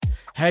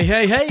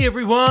Hey,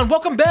 everyone.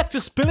 Welcome back to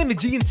Spilling the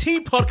G&T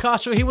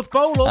podcast show here with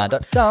Bolo. And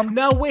Dr. Tom.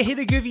 Now, we're here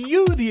to give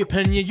you the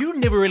opinion you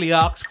never really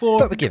asked for.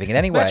 But we're giving it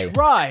anyway. That's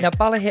right. Now,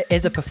 Bala here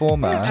is a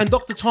performer. And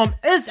Dr. Tom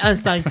is a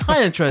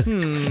psychiatrist.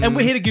 And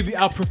we're here to give you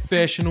our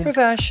professional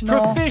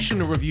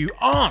review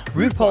on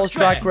RuPaul's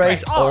Drag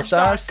Race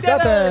All-Star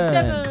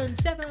 7.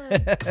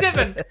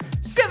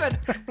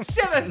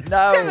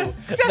 No,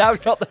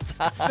 now's not the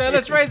time. So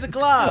let's raise a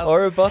glass.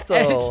 Or a bottle.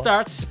 And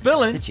start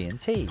spilling the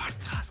G&T.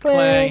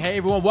 Clang. Hey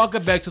everyone,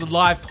 welcome back to the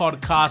live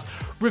podcast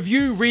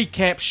review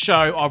recap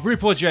show of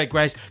RuPaul's Drag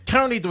Race.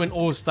 Currently doing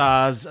All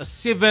Stars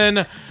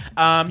 7.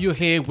 You're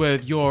here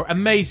with your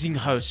amazing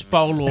host,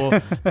 Bolo,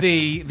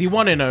 the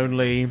one and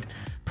only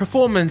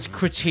performance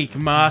critique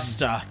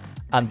master.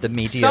 And the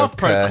mediocre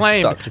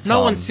self-proclaimed. Dr. Tom.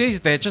 No one says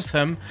that, just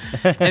him.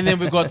 And then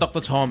we've got Dr.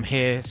 Tom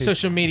here,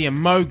 social media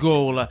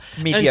mogul,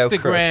 mediocre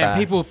Instagram,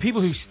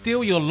 people who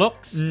steal your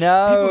looks.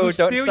 No,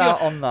 don't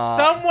start on that.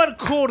 Someone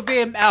called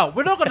them out.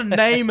 We're not going to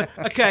name.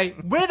 Okay,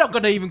 we're not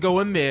going to even go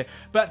in there.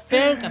 But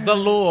thank the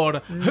Lord.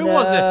 Who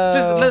was it?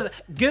 Just let's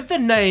give the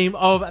name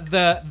of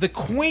the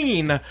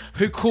queen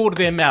who called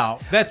them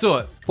out. That's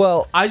it.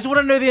 Well, I just want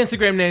to know the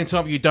Instagram name,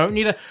 Tom. You don't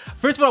need to.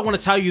 First of all, I want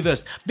to tell you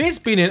this. There's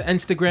been an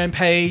Instagram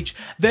page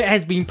that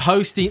has been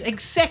posting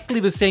exactly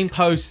the same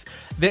post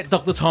that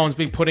Dr. Tom's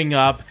been putting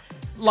up,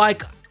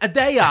 like a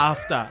day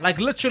after. Like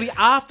literally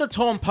after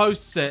Tom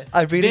posts it.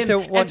 I really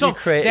don't want you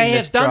creating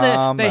this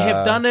drama. They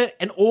have done it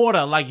in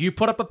order. Like you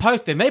put up a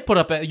post, then they put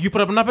up you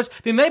put up another post,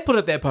 then they put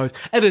up their post.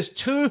 It is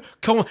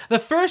the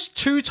first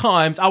two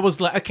times I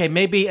was like, okay,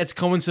 maybe it's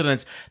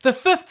coincidence. The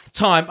fifth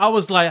time I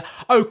was like,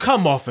 oh,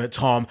 come off it,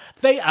 Tom.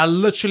 They are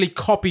literally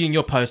copying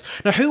your post.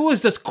 Now, who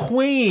was this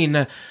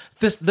queen?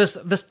 This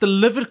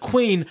delivered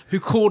queen who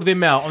called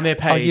them out on their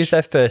page? I'll use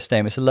their first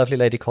name. It's a lovely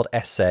lady called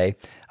Essay.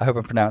 I hope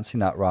I'm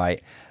pronouncing that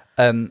right.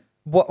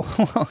 What?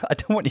 I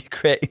don't want you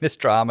creating this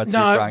drama. To be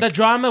frank. The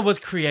drama was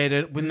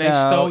created when they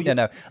stole.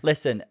 No.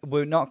 Listen,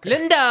 we're not.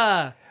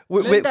 Linda,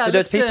 there's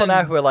listen. people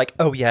now who are like,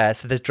 oh yeah,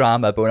 so there's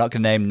drama, but we're not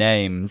going to name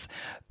names.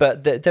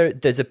 But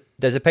there's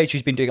a page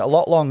who's been doing it a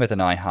lot longer than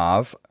I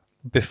have.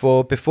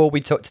 Before we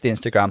took to the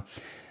Instagram,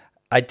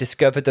 I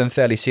discovered them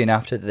fairly soon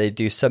after that they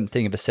do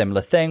something of a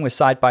similar thing with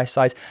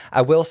side-by-sides.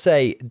 I will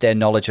say their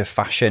knowledge of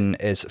fashion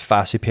is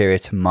far superior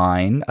to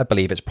mine. I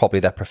believe it's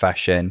probably their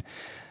profession.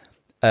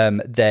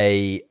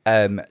 They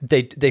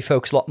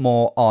focus a lot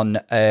more on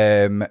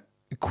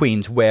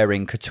queens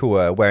wearing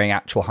couture, wearing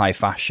actual high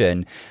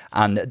fashion,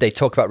 and they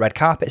talk about red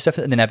carpet stuff,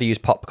 and they never use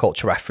pop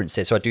culture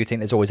references. So I do think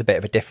there's always a bit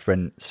of a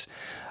difference.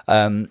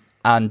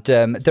 And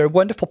they're a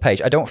wonderful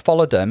page. I don't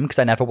follow them because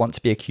I never want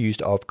to be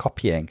accused of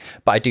copying,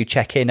 but I do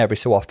check in every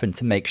so often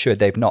to make sure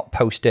they've not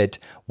posted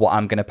what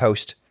I'm going to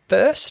post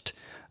first,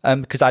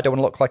 because I don't want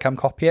to look like I'm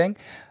copying.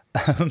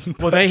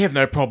 Well, they have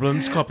no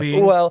problems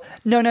copying. Well,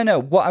 no.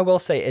 What I will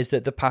say is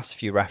that the past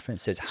few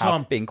references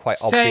have been quite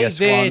obvious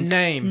ones. Say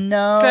their name.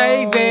 No.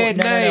 Say their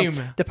name.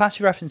 No. The past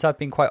few references have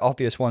been quite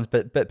obvious ones,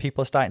 but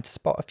people are starting to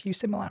spot a few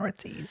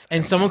similarities.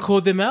 And someone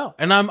called them out.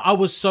 And I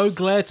was so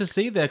glad to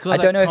see that. I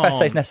don't know if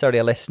Essay's necessarily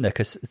a listener,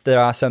 because there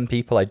are some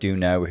people I do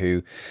know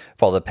who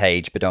follow the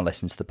page but don't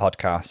listen to the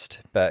podcast.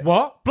 But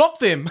what? Block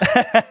them.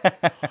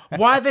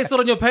 Why are they still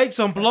on your page?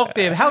 So block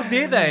them. How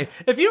dare they?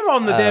 If you're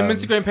on the damn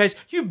Instagram page,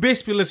 you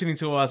best be listening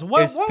to us.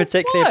 It's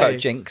particularly about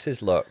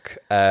Jinx's look,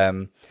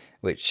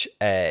 which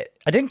I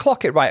didn't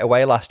clock it right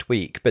away last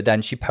week, but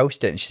then she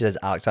posted it and she says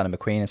Alexander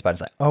McQueen inspired.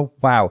 It's like, oh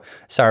wow,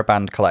 Sarah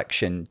Band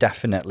collection,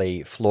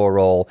 definitely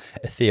floral,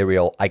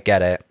 ethereal. I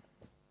get it.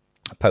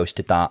 I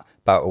posted that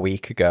about a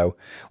week ago.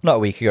 Well, not a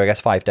week ago, I guess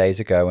 5 days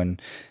ago,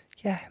 and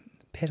yeah,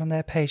 appeared on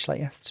their page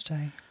like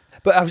yesterday.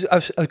 But I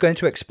was going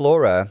through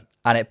Explorer,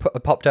 and it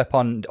popped up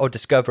on, or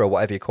Discover, or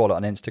whatever you call it,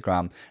 on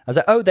Instagram. I was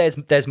like, oh,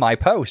 there's my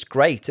post.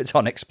 Great, it's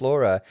on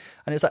Explorer.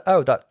 And it's like,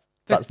 oh,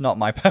 that's not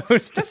my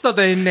post. That's not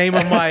the name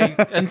of my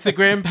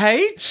Instagram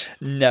page.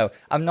 No,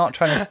 I'm not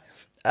trying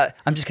to...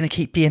 I'm just going to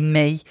keep being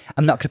me.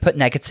 I'm not going to put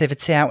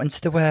negativity out into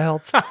the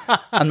world.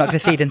 I'm not going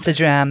to feed into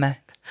drama.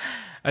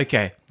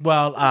 Okay,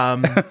 well,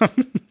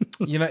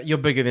 you're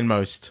bigger than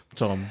most,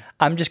 Tom.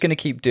 I'm just going to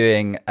keep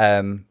doing...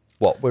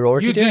 what we're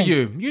already doing.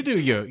 You do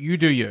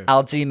you.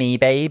 I'll do me,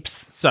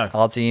 babes.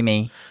 I'll do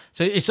me.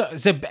 So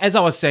as I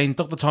was saying,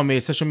 Dr. Tommy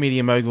is social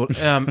media mogul,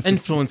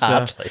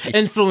 influencer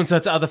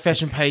to other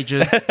fashion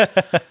pages,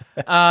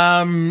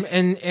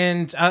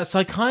 and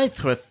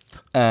psychiatrist.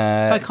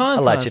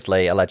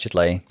 Allegedly.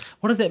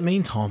 What does that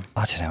mean, Tom?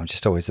 I don't know. I'm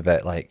just always a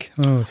bit like,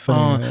 oh, it's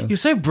funny. You're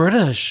so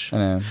British. I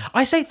know.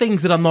 I say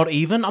things that I'm not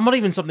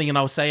even something, and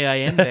I'll say I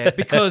am there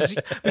because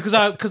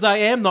I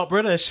am not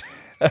British.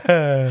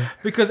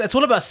 Because it's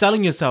all about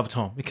selling yourself,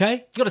 Tom, okay?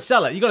 You got to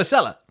sell it. You got to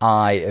sell it.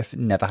 I have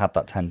never had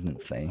that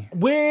tendency.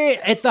 We're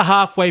at the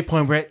halfway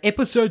point. We're at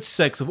episode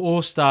 6 of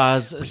All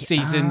Stars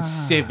season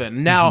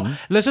 7. Now,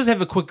 let's just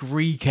have a quick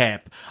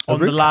recap on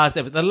the last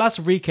episode. The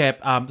last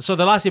recap, so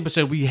the last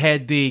episode we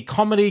had the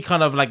comedy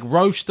kind of like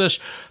roastish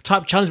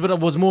type challenge, but it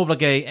was more of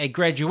like a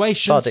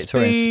graduation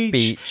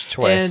speech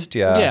twist, and,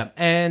 yeah.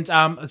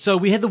 And so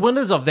we had the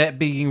winners of that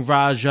being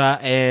Raja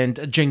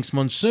and Jinx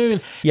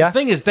Monsoon. Yeah. The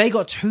thing is, they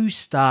got 2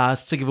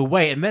 stars to give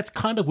away, and that's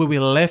kind of where we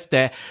left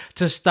at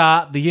to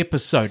start the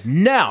episode.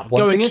 Now,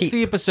 going into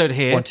the episode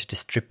here, want to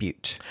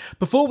distribute.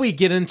 before we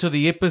get into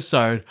the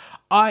episode,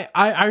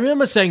 I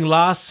remember saying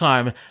last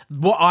time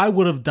what I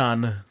would have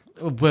done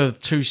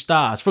with 2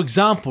 stars. For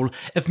example,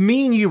 if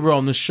me and you were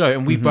on the show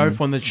and we both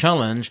won the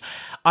challenge,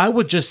 I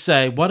would just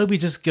say, why don't we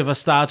just give a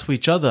star to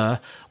each other?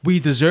 We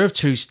deserve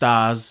 2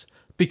 stars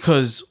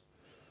because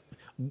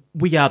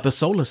we are the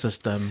solar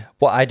system.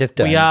 What I'd have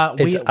done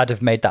is I'd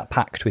have made that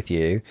pact with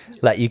you,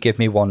 let you give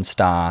me 1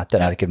 star,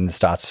 then I'd have given the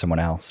star to someone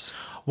else.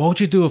 What would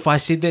you do if I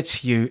said that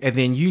to you and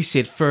then you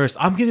said first,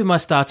 I'm giving my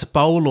star to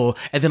Paolo,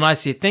 and then I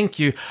said, thank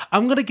you,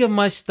 I'm going to give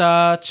my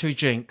star to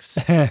Jinx.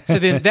 So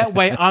then that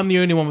way I'm the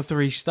only one with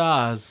 3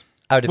 stars.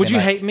 Would you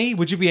hate me?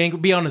 Would you be angry?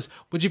 Be honest.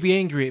 Would you be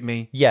angry at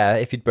me? Yeah,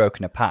 if you'd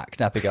broken a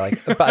pact, I'd be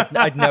like, but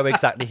I'd know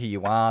exactly who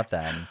you are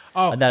then.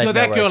 Oh, and then you're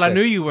that girl I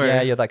knew you were.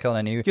 Yeah, you're that girl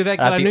I knew. You're that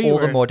girl I knew you were. I'd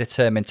be all the more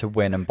determined to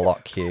win and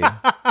block you.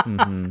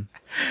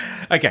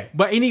 Okay,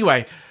 but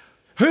anyway,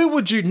 who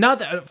would you, now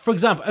that, for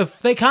example, if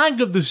they can't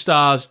give the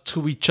stars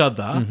to each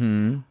other,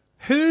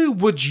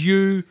 who do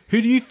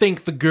you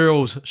think the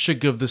girls should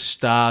give the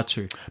star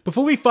to?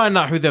 Before we find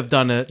out who they've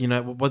done it,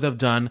 what they've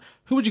done,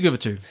 who would you give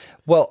it to?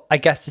 Well, I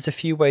guess there's a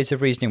few ways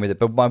of reasoning with it,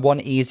 but my one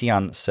easy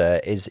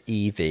answer is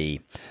Evie.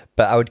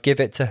 But I would give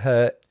it to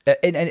her,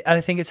 and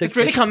I think it's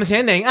really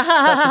condescending.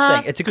 That's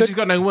the thing. It's a good. She's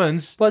got no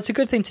wins. Well, it's a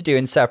good thing to do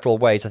in several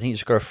ways. I think you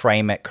just got to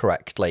frame it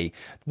correctly.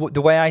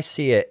 The way I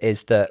see it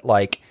is that,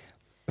 like,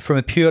 from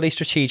a purely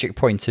strategic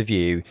point of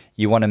view,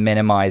 you want to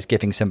minimize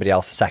giving somebody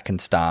else a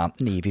 2nd star,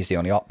 and Evie's the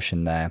only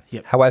option there.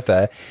 Yep.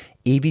 However,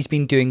 Evie's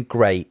been doing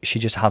great. She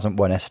just hasn't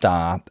won a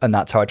star, and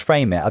that's how I'd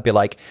frame it. I'd be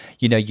like,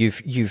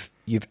 you've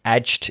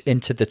edged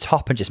into the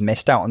top and just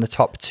missed out on the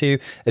top 2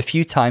 a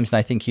few times, and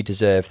I think you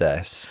deserve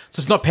this.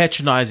 So it's not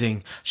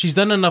patronizing. She's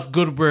done enough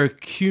good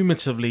work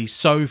cumulatively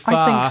so far.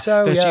 I think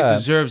so, that yeah. she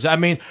deserves it. I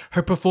mean,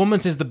 her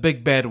performance is the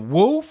big bad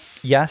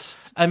wolf.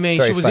 Yes. I mean,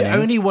 very she was funny. the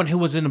only one who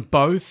was in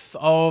both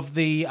of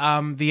the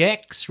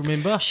acts,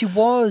 remember? She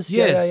was.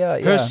 Yes. Yeah.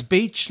 Her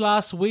speech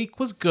last week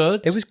was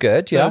good. It was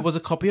good, yeah. It was a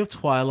copy of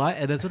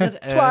Twilight. It is what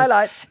it is.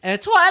 Twilight.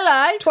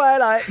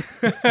 Twilight.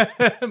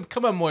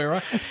 Come on,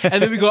 Moira.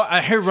 And then we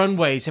got her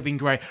runways have been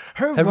great.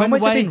 Her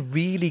runways have been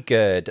really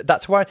good.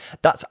 That's why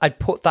I'd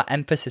put that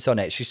emphasis on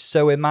it. She's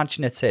so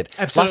imaginative.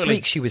 Absolutely. Last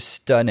week she was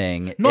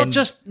stunning. Not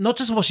just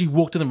what she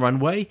walked in the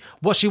runway,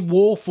 what she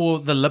wore for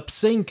the lip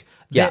sync.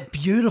 Yeah. That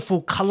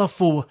beautiful,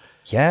 colourful.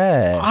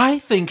 Yeah. I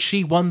think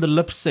she won the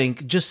lip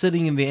sync just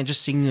sitting in there and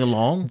just singing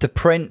along. The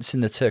prints in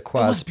the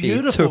turquoise. It was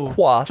beautiful.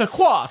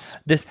 Turquoise.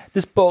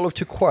 This bowl of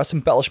turquoise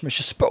embellishment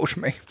just spoke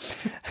to me,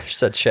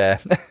 said Cher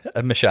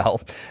and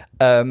Michelle.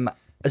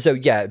 So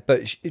yeah,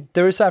 but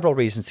there are several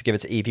reasons to give it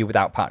to Evie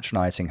without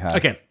patronising her.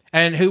 Okay,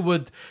 and who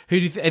do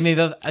you think,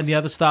 and the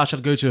other star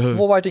should go to who?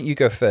 Well, why don't you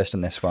go first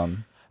on this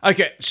one?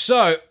 Okay,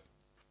 so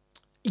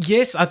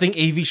yes, I think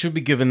Evie should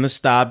be given the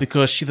star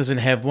because she doesn't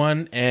have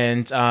one,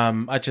 and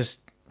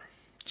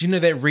do you know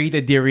that read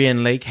that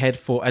Darian Lake had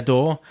for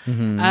Adore?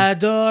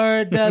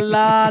 Adore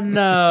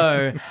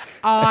Delano.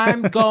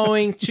 I'm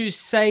going to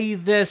say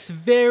this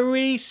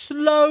very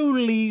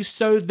slowly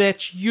so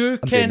that you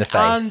can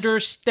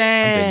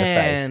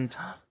understand.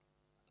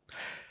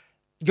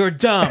 You're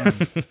dumb.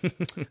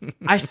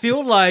 I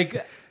feel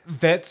like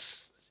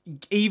that's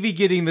Evie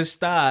getting the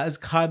star is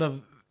kind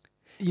of,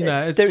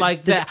 it's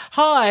like that.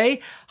 Hi,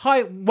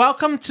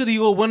 welcome to the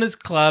All Winners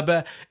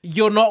Club.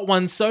 You're not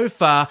one so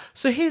far,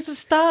 so here's a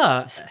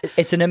star.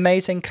 It's an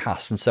amazing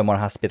cast, and someone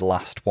has to be the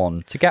last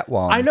one to get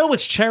one. I know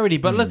it's charity,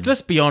 but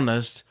let's be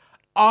honest.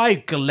 I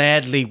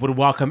gladly would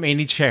welcome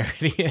any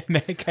charity in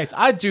that case.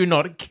 I do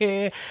not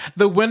care.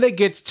 The winner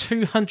gets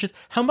 200.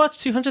 How much?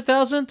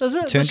 200,000? Is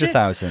it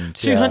 200,000?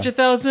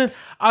 200,000.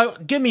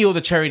 Give me all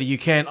the charity you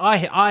can.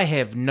 I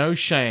have no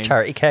shame.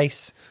 Charity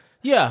case.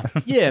 Yeah.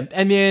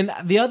 And then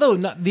the other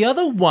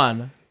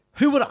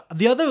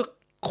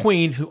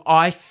queen who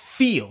I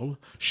feel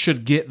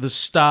should get the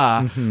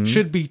star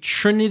should be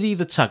Trinity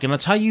the Tuck. And I'll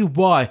tell you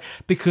why.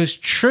 Because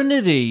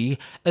Trinity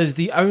is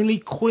the only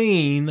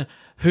queen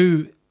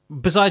who,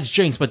 besides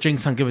Jinx, but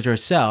Jinx can't give it to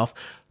herself,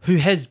 who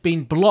has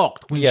been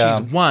blocked when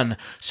she's won.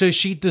 So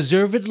she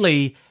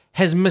deservedly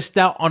has missed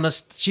out on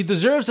she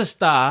deserves a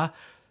star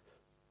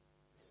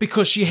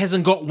because she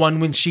hasn't got one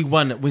when she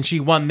won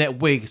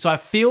that week. So I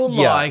feel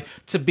like,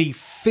 to be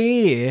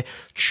fair,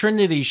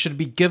 Trinity should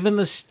be given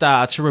the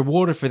star to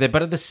reward her for that.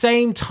 But at the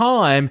same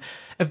time,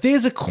 if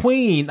there's a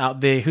queen out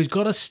there who's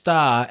got a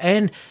star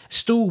and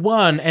still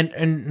won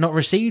and not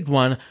received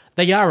one,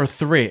 they are a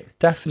threat.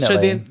 Definitely.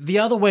 So then the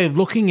other way of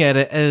looking at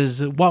it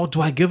is, well, do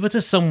I give it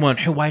to someone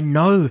who I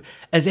know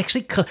is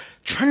actually...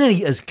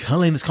 Trinity is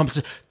killing this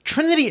competition.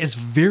 Trinity is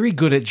very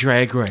good at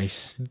Drag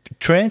Race.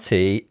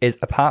 Trinity is,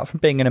 apart from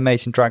being an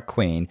amazing drag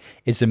queen,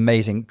 is an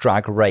amazing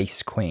drag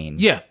race queen.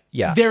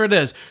 Yeah, there it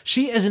is.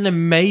 She is an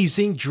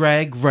amazing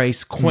drag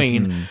race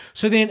queen. Mm-hmm.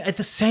 So then at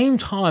the same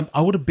time,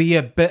 I would be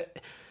a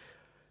bit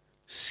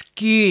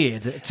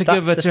scared to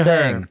give it to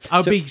her.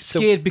 I'll be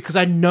scared because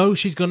I know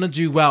she's going to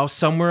do well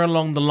somewhere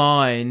along the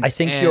lines. I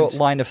think your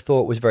line of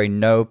thought was very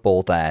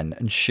noble then,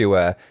 and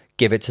sure,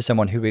 give it to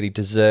someone who really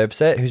deserves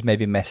it, who's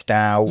maybe missed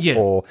out,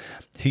 or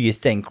who you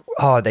think,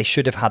 oh, they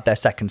should have had their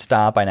second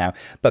star by now.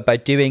 But by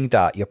doing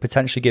that, you're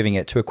potentially giving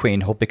it to a queen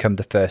who'll become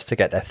the first to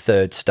get their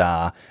third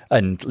star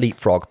and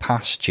leapfrog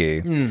past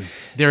you.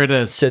 There it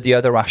is. So the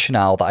other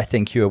rationale that I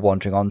think you were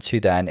wandering onto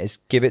then is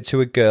give it to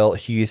a girl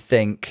who you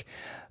think...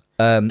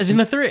 Isn't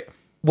a threat.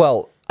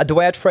 Well, the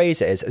way I'd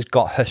phrase it is, has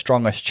got her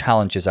strongest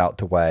challenges out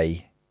the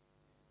way.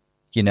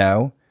 You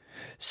know?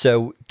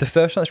 So the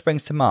first one that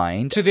springs to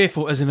mind... So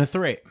therefore isn't a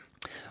threat.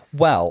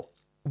 Well,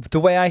 the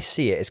way I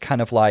see it is kind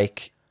of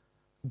like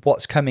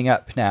what's coming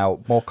up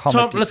now, more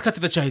comedy. Tom, let's cut to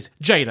the chase.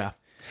 Jada.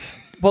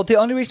 Well, the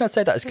only reason I'd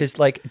say that is because,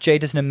 like,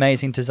 Jada's an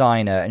amazing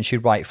designer and she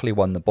rightfully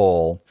won the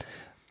ball.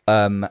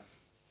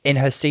 In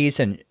her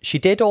season, she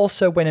did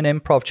also win an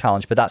improv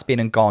challenge, but that's been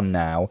and gone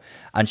now.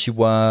 And she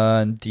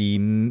won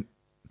the...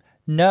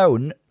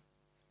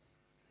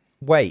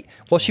 Wait.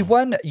 Well, she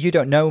won You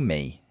Don't Know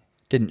Me,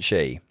 didn't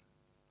she?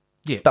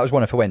 Yeah. That was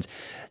one of her wins.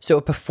 So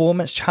a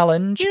performance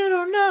challenge... You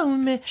don't know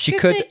me. She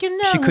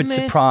could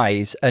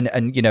surprise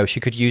and you know, she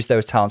could use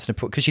those talents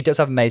because she does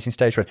have amazing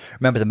stage run.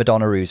 Remember the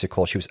Madonna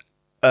musical? She was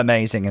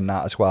amazing in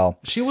that as well.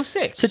 She was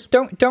 6. So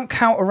don't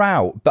count her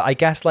out. But I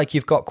guess like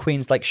you've got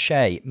queens like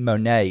Shea,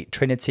 Monet,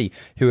 Trinity,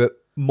 who are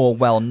more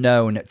well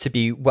known to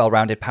be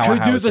well-rounded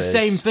powerhouses. Who do the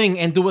same thing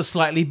and do it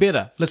slightly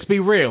better. Let's be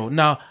real.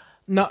 Now,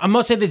 I'm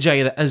not saying that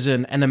Jada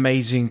isn't an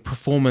amazing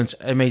performance,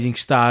 amazing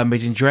star,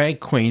 amazing drag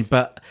queen,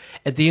 but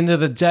at the end of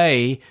the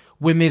day,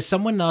 when there's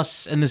someone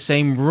else in the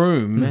same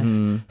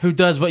room who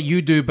does what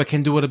you do but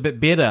can do it a bit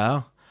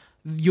better,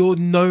 you're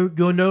no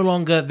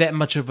longer that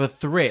much of a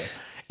threat.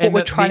 And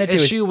what we're trying to do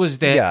issue was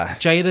that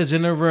Jada's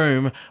in a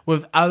room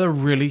with other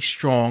really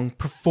strong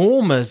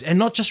performers, and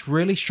not just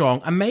really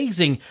strong,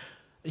 amazing.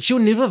 She'll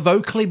never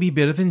vocally be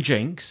better than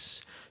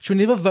Jinx. She'll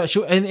never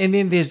and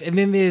then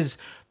there's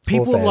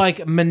people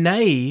like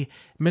Monet.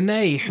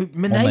 Monet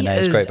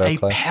is a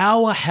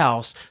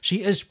powerhouse.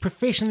 She is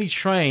professionally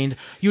trained.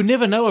 You'll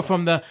never know her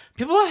from the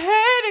people.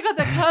 Hey, they got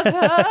the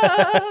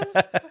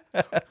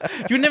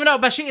covers. You'll never know,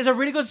 but she is a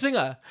really good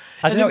singer.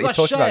 I don't know what you're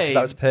talking about because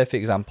that was a perfect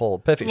example,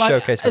 perfect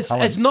showcase for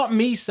talent. It's not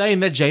me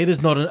saying that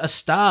Jada's not a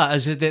star.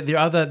 Is that there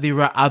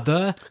are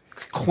other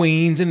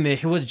queens in there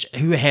who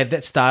have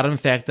that stardom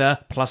factor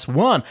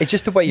 +1. It's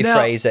just the way you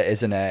phrase it,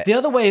 isn't it? The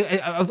other way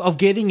of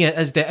getting it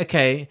is that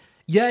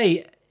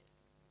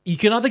you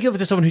can either give it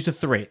to someone who's a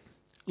threat,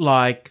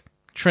 like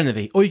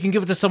Trinity, or you can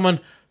give it to someone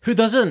who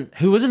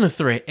isn't a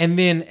threat. And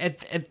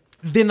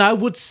then I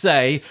would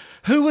say,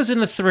 who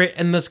isn't a threat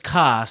in this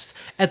cast?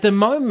 At the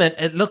moment,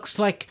 it looks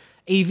like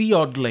Evie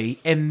Oddly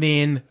and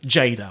then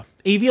Jada.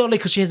 Evie Oddly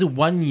because she has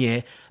 1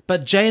 year,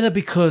 but Jada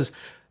because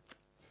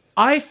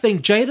I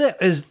think Jada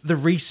is the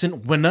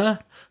recent winner.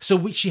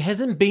 So she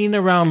hasn't been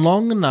around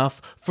long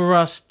enough for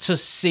us to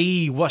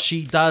see what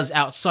she does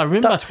outside.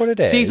 Remember, that's what it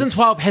is. Season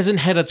 12 hasn't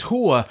had a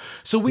tour,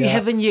 so we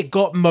haven't yet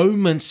got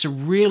moments to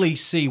really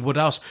see what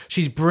else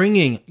she's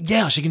bringing.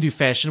 Yeah, she can do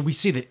fashion. We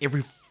see that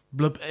every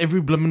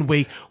blooming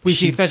week. We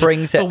see fashion.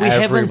 Brings it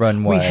every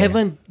runway. We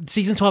haven't,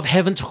 Season 12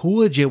 haven't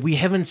toured yet. We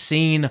haven't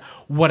seen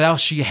what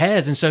else she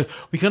has, and so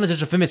we kind of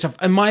judge it from it. So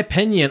in my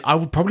opinion, I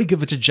would probably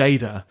give it to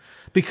Jada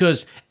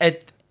because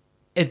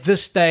at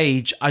this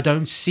stage, I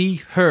don't see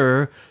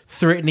her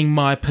threatening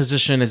my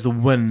position as the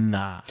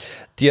winner.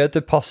 The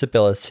other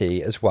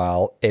possibility as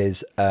well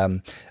is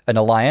an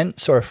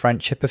alliance or a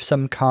friendship of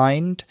some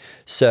kind.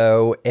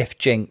 So if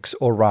Jinx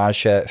or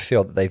Raja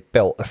feel that they've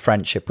built a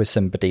friendship with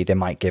somebody, they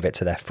might give it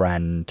to their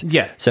friend.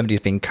 Yeah.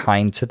 Somebody's been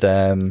kind to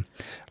them,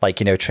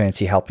 like, you know,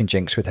 Trinity helping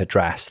Jinx with her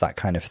dress, that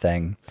kind of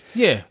thing.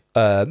 Yeah.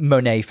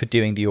 Monet for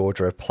doing the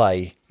order of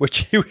play,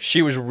 which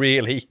she was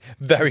really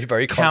very,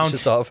 very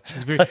conscious of.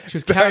 She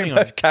was counting on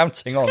it.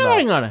 Counting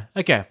on it.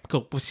 Okay,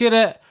 cool. We'll see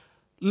that.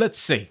 Let's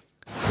see.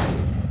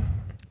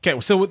 Okay,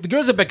 so the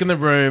girls are back in the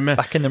room.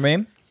 Back in the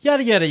room?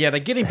 Yada, yada, yada.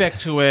 Getting back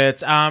to it,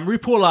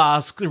 RuPaul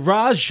asks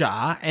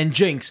Raja and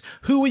Jinx,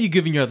 who are you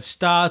giving your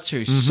star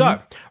to?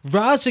 So,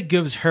 Raja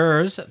gives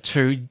hers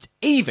to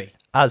Evie.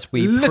 As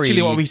we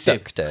literally what we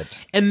said. predicted.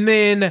 And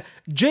then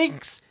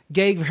Jinx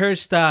gave her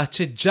star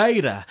to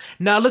Jada.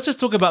 Now, let's just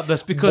talk about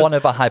this because... one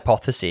of our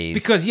hypotheses.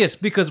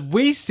 Because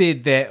we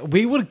said that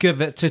we would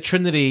give it to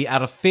Trinity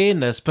out of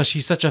fairness, but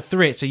she's such a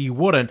threat, so you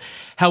wouldn't.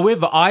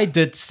 However, I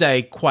did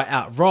say quite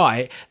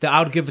outright that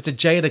I would give it to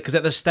Jada because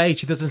at this stage,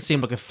 she doesn't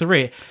seem like a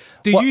threat.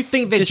 Do you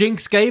think that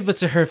Jinx gave it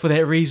to her for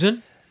that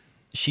reason?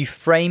 she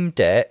framed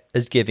it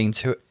as giving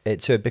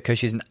it to her because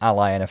she's an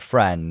ally and a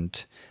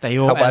friend. They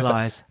all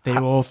allies.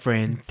 They're all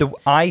friends.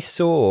 I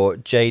saw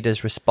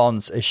Jada's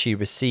response as she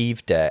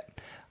received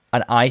it,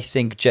 and I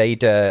think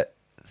Jada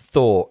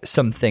thought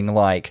something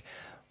like,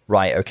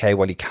 right, okay,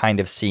 well, you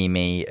kind of see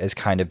me as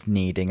kind of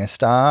needing a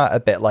star, a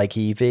bit like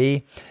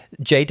Evie.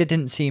 Jada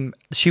didn't seem...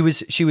 She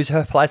was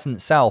her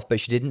pleasant self, but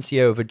she didn't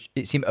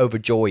seem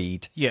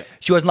overjoyed. Yeah.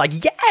 She wasn't like,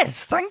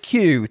 yes, thank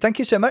you. Thank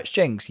you so much,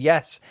 Jinx.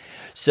 Yes.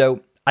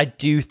 So I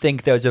do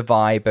think there's a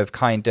vibe of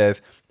kind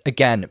of,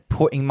 again,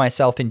 putting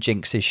myself in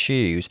Jinx's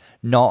shoes,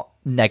 not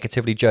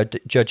negatively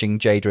judging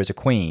Jada as a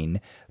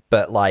queen,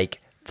 but like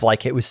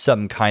it was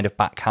some kind of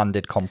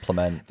backhanded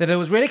compliment. That it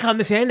was really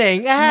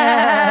condescending.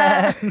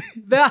 I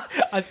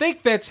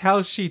think that's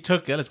how she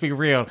took it. Let's be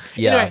real.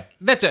 Yeah. Anyway,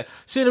 that's it.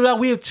 So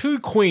we have 2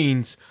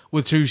 queens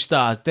with 2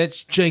 stars.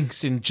 That's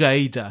Jinx and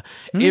Jada.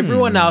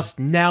 Everyone else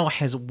now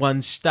has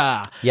 1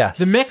 star. Yes.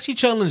 The Maxi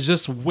Challenge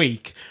this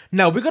week.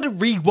 Now, we're going to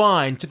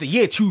rewind to the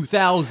year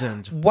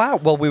 2000. Wow.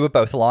 Well, we were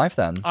both alive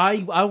then.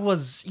 I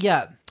was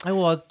just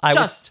alive.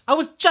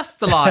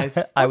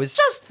 I was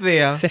just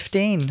there.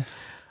 15.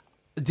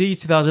 The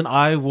 2000,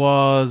 I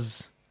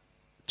was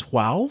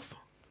 12.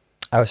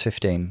 I was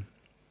 15.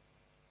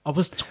 I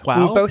was 12.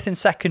 We were both in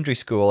secondary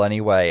school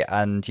anyway,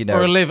 and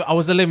or 11. I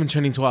was 11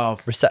 turning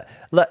 12.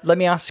 Let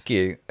me ask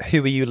you,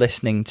 who were you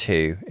listening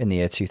to in the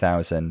year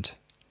 2000?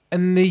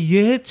 In the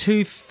year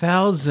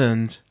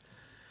 2000,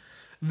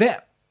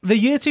 the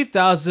year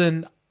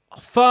 2000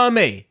 for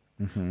me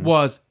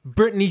was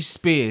Britney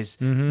Spears,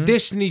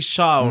 Destiny's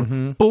Child,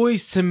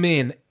 Boyz II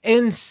Men,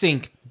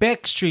 NSYNC,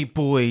 Backstreet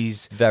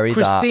Boys,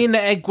 Christina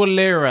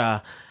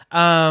Aguilera,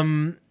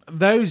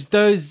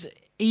 those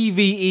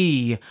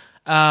EVE,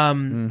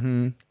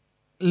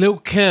 Lil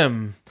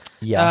Kim.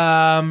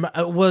 Yes.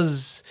 It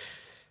was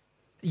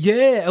the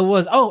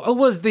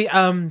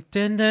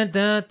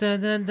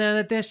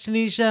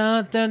Destiny's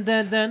Child,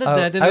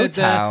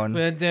 O-Town.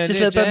 Just a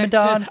little bit of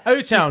Madonna. O-Town.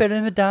 Just a bit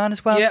of Madonna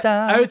as well,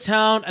 star.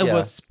 O-Town. It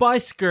was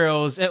Spice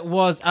Girls. It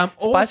was All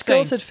Spice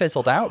Girls Saints. had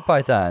fizzled out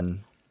by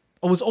then.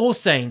 It was All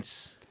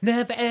Saints.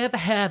 Never ever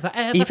have I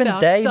ever Even felt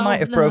they so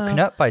might have broken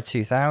up by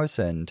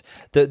 2000.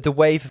 The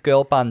wave of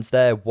girl bands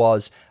there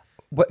was...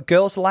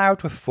 Girls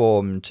Aloud were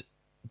formed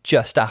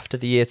just after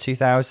the year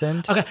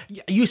 2000. Okay,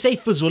 you say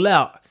fizzle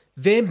out.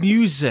 Their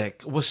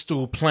music was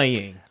still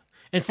playing.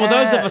 And for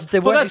those of us... They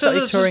weren't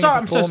exactly touring and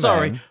I'm so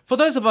sorry. performing. For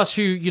those of us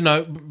who,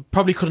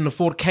 probably couldn't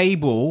afford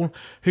cable,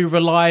 who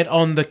relied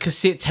on the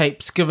cassette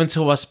tapes given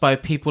to us by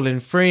people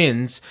and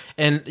friends,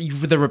 and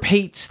the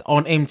repeats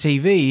on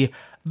MTV...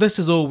 This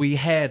is all we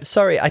had.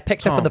 Sorry, I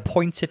picked up on the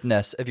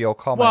pointedness of your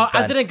comment. Well,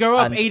 I then, didn't grow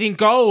up and eating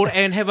gold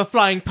and have a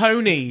flying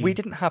pony. We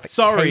didn't have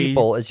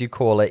cable, as you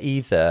call it,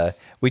 either.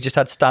 We just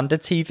had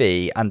standard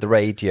TV and the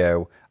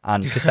radio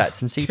and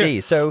cassettes and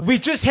CDs. So we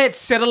just had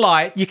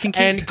satellite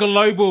and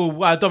global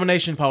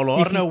domination polar.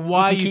 I don't know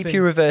why you keep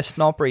your reverse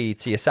snobbery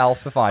to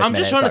yourself for 5 minutes. I'm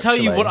just trying to tell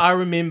you what I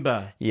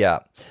remember. Yeah,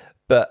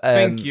 but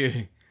thank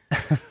you.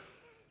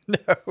 No,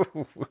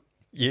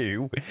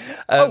 you.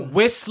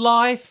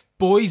 Westlife.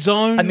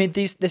 Boyzone. I mean,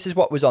 this is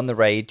what was on the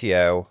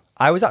radio.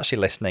 I was actually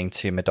listening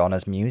to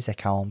Madonna's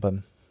music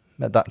album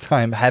at that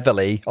time,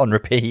 heavily on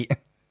repeat.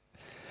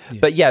 Yeah.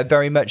 But yeah,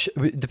 very much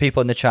the people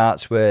in the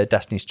charts were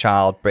Destiny's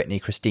Child,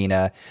 Britney,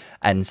 Christina,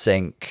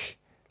 NSYNC.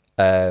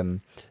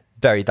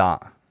 Very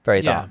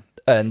that.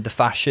 And the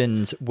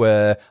fashions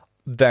were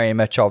very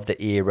much of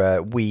the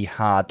era. We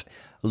had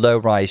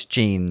low-rise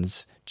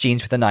jeans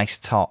with a nice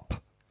top.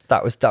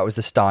 That was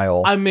the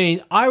style. I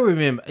mean, I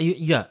remember.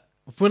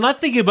 When I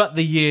think about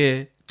the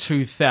year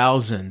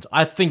 2000,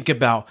 I think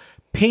about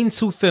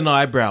pencil-thin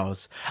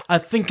eyebrows. I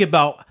think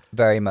about...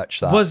 Very much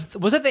that. Was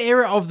that the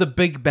era of the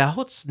big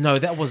belts? No,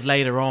 that was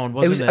later on,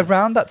 wasn't it? It was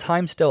around that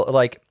time still,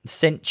 like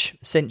cinch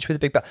with a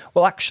big belt.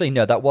 Well, actually,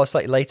 no, that was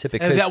like later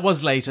because... that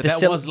was later. The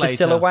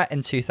silhouette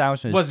in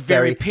 2000 was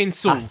very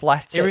pencil.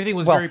 Athletic. Everything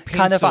was very pencil.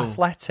 Kind of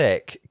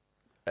athletic,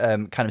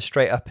 kind of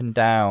straight up and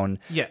down.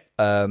 Yeah.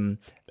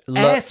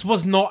 Ass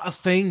was not a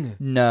thing.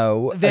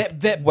 No,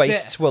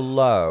 waists were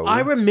low. I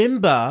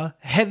remember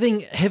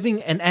having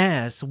an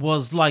ass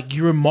was like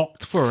you were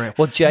mocked for it.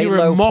 Well,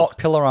 J-Lo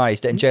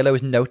popularized it, and J-Lo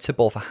was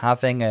notable for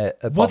having a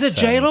bottom. Was it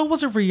J-Lo?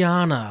 Was it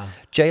Rihanna?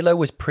 J-Lo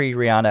was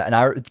pre-Rihanna,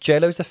 and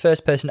J-Lo's the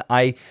first person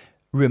I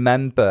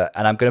remember,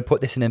 and I'm going to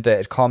put this in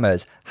inverted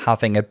commas,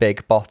 having a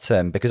big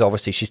bottom, because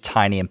obviously she's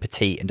tiny and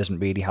petite and doesn't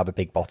really have a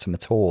big bottom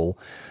at all.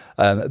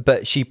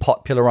 But she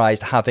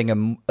popularized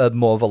having a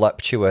more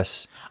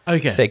voluptuous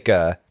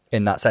figure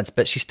in that sense.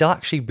 But she's still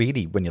actually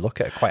really, when you look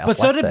at her, quite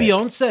athletic. But so did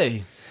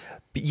Beyonce.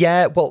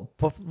 Yeah, well,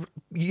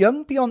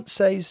 young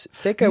Beyonce's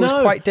figure was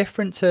quite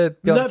different to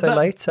Beyonce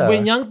later.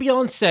 When young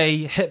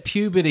Beyonce hit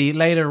puberty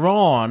later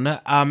on,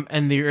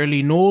 in the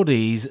early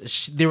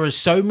noughties, there were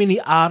so many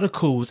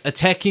articles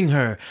attacking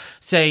her,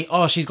 saying,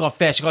 "Oh, she's got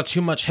fat, she got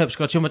too much hips, she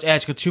got too much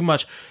ass, she got too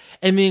much."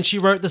 And then she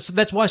wrote this.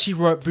 That's why she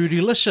wrote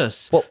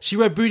Bootylicious. Well, she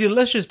wrote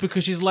Bootylicious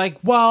because she's like,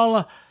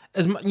 well,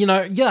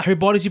 her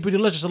body's super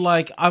delicious.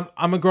 Like,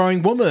 I'm a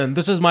growing woman.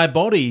 This is my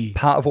body.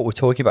 Part of what we're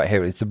talking about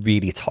here is the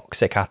really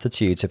toxic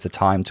attitudes of the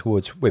time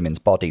towards women's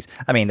bodies.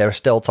 I mean, there are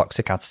still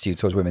toxic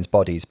attitudes towards women's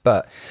bodies,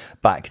 but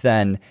back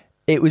then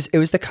it was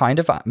the kind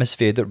of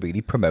atmosphere that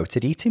really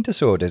promoted eating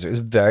disorders. It was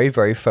very,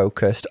 very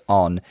focused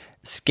on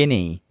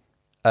skinny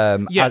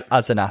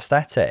as an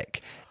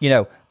aesthetic.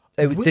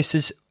 This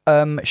is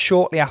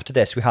shortly after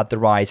this, we had the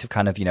rise of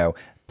kind of,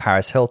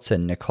 Paris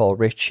Hilton, Nicole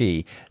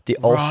Richie, the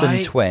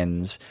Olsen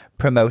twins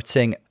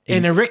promoting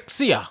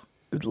anorexia.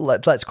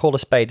 Let's call a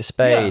spade,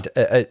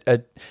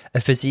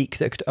 a physique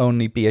that could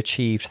only be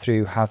achieved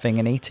through having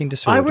an eating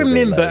disorder. I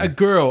remember a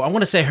girl, I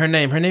want to say her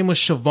name was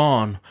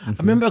Siobhan. I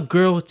remember a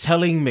girl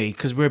telling me,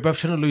 because we were both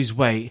trying to lose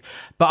weight,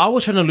 but I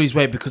was trying to lose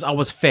weight because I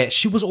was fat.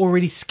 She was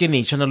already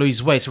skinny, trying to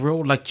lose weight, so we're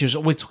all like, she was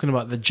always talking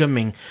about the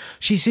gymming.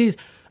 She says,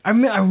 I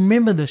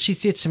remember this. She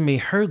said to me,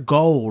 her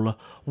goal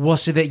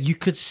was so that you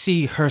could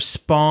see her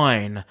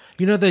spine.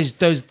 You know that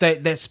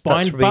spine. That's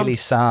really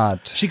bumps?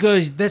 sad. She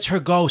goes, that's her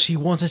goal. She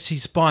wants to see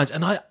spines,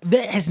 and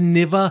that has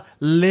never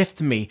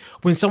left me.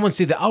 When someone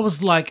said that, I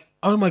was like,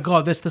 oh my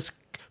god, that's this.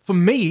 For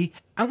me,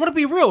 I'm gonna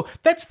be real.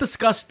 That's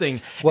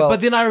disgusting. Well,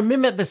 but then I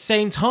remember at the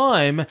same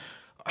time,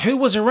 who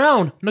was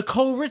around?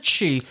 Nicole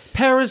Richie,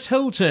 Paris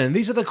Hilton.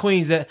 These are the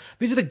queens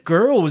these are the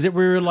girls that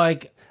we were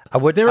like.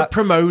 They were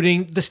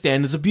promoting the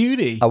standards of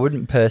beauty. I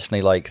wouldn't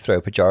personally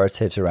throw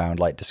pejoratives around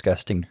like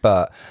disgusting,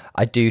 but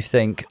I do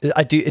think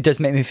it does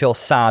make me feel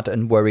sad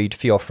and worried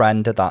for your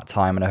friend at that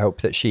time, and I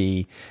hope that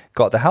she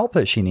got the help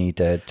that she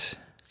needed.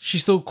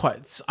 She's still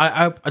quite.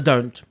 I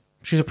don't.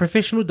 She's a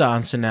professional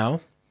dancer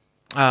now.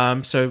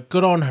 So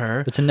good on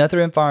her. It's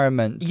another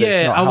environment.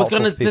 That's not I was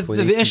gonna.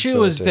 The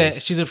issue is that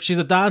she's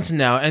a dancer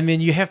now, and then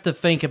you have to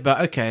think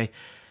about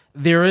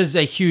there is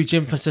a huge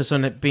emphasis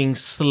on it being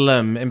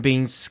slim and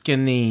being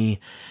skinny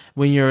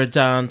when you're a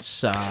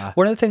dancer.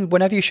 One of the things,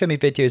 whenever you show me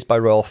videos by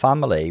Royal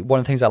Family, one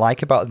of the things I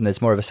like about them,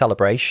 there's more of a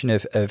celebration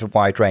of a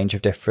wide range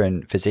of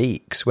different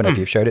physiques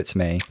whenever you've showed it to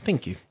me.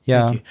 Thank you.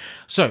 Yeah. Thank you.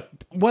 So,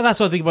 what else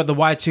do I think about the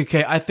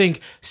Y2K? I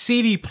think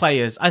CD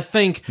players. I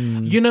think,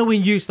 when you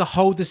used to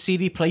hold the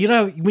CD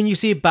player, when you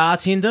see a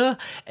bartender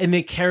and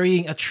they're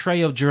carrying a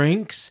tray of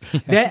drinks,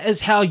 that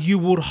is how you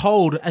would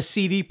hold a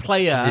CD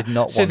player. You did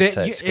not want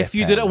it skipping. If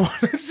you didn't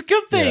want it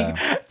skipping.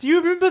 Yeah. Do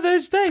you remember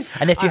those days?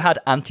 And if you had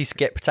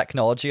anti-skip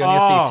technology on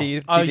your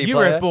CD player.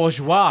 You're a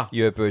bourgeois.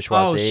 You're a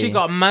bourgeoisie. Oh, she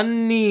got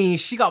money.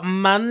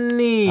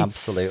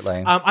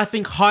 Absolutely. I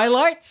think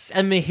highlights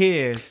and the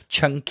hairs.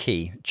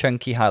 Chunky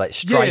highlights.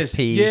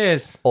 Stripy.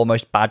 Yes.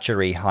 Almost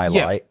badgery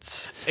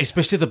highlights. Yeah.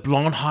 Especially the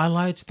blonde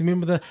highlights. Do you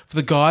remember for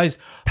the guys?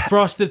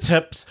 Frosted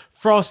tips.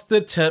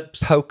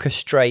 Poker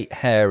straight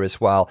hair as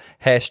well.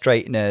 Hair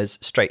straighteners,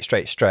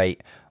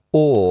 straight.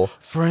 Or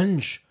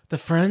fringe. The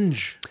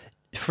fringe.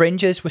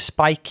 Fringes were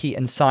spiky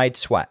and side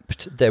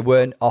swept. They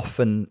weren't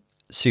often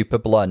super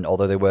blunt,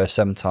 although they were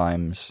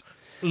sometimes.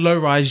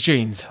 Low-rise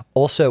jeans.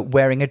 Also,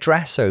 wearing a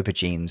dress over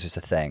jeans was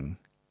a thing.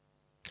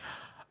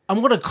 I'm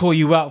going to call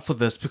you out for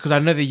this because I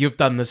know that you've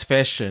done this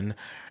fashion.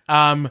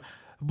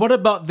 What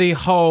about the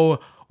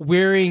whole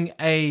wearing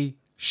a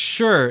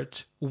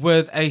shirt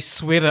with a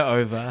sweater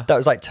over? That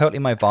was totally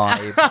my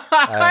vibe.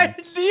 I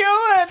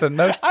knew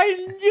it. I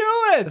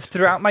knew it.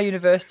 Throughout my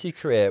university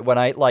career, when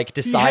I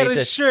decided, you had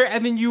a shirt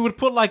and then you would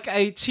put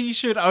a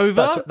t-shirt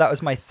over. That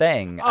was my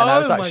thing, and I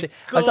was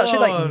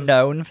actually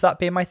known for that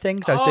being my thing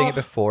because I was doing it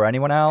before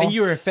anyone else. And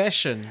you were a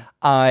fashion.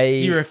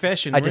 You were a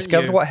fashion. I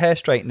discovered what hair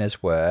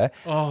straighteners were,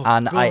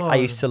 and I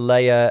used to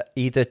layer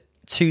either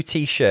 2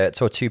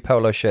 t-shirts or 2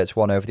 polo shirts,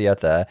 one over the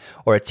other,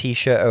 or a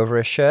t-shirt over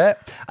a shirt,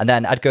 and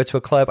then I'd go to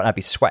a club and I'd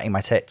be sweating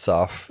my tits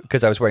off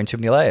because I was wearing too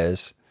many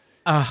layers.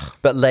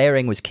 But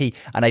layering was key,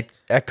 and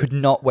I could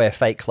not wear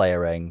fake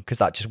layering because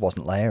that just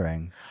wasn't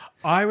layering.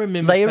 I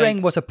remember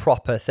layering was a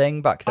proper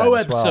thing back then.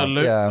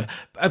 Absolutely, well.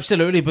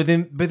 Absolutely. But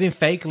then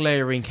fake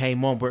layering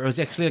came on, where it was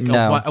actually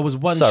it was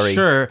one Sorry.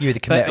 shirt. You either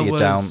commit or you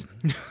don't.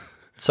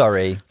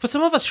 Sorry. For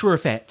some of us who were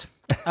fat.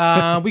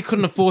 We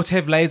couldn't afford to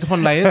have layers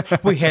upon layers.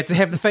 We had to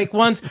have the fake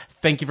ones.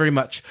 Thank you very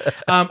much.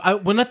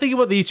 When I think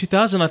about the year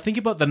 2000, I think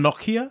about the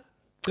Nokia.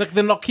 The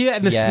Nokia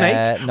and the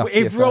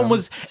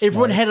Snake.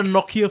 Everyone had a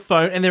Nokia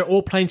phone and they're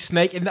all playing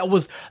Snake, and that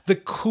was the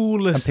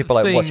coolest thing. And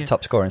people what's the your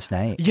top score in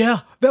Snake?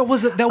 Yeah, that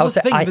was the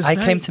thing. I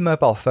came to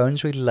mobile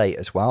phones really late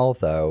as well,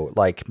 though.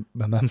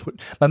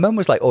 My mum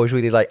was always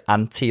really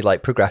anti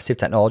progressive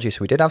technology,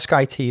 so we did have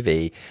Sky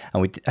TV,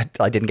 and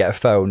I didn't get a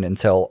phone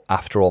until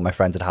after all my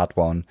friends had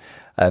one.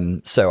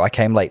 So I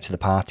came late to the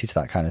party to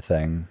that kind of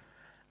thing.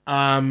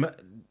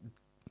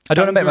 I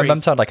don't want to make my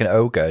mum sound like an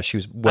ogre. She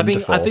was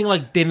wonderful. I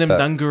think denim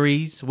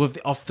dungarees with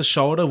off the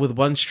shoulder with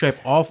one strap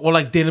off,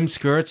 or denim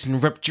skirts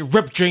and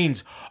ripped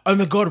jeans. Oh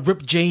my god,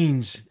 ripped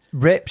jeans.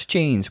 Ripped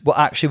jeans. Well,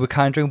 actually, we're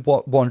kind of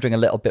wandering a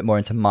little bit more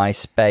into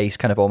MySpace,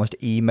 kind of almost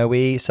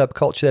emo-y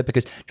subculture there,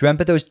 because do you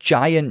remember those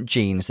giant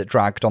jeans that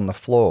dragged on the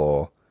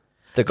floor?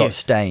 That got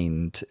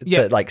stained,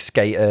 that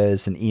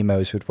skaters and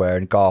emos would wear,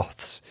 and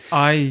goths.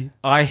 I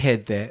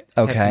had that.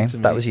 Okay,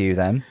 that was you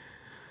then.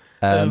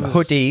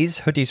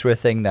 Hoodies were a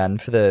thing then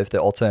for the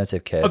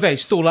alternative kids. Oh, they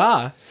still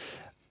are.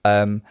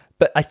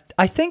 But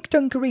I think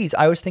dungarees,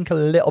 I always think a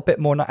little bit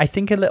more. I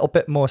think a little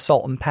bit more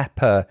Salt and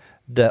Pepper,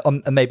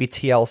 maybe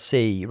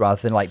TLC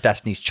rather than like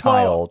Destiny's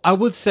Child. Well, I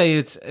would say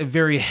it's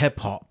very hip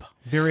hop,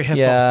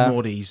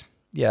 naughties.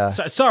 Yeah.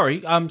 So,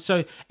 sorry.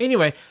 So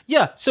anyway,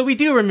 yeah. So we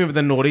do remember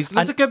the naughties.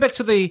 Let's go back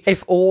to the.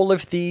 If all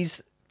of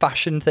these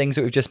fashion things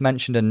that we've just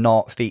mentioned are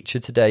not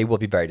featured today, we'll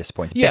be very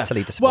disappointed.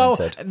 Bitterly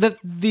disappointed. Well,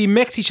 the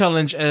Maxi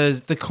Challenge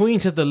is the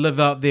Queens have to live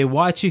out their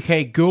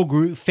Y2K girl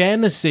group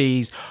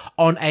fantasies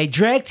on a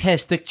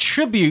dragtastic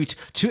tribute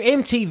to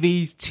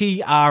MTV's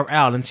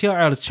TRL, and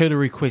TRL is Total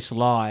Request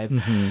Live.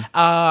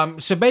 Mm-hmm.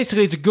 So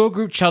basically, it's a girl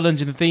group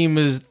challenge, and the theme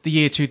is the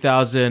year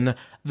 2000,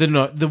 the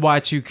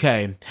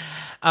Y2K.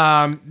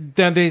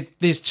 Then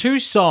there's two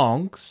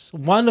songs.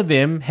 One of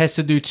them has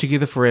to do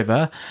 "Together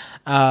Forever,"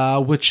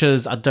 which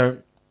is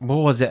what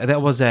was that?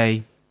 That was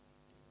a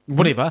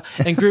whatever.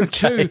 And group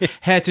two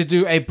had to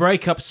do a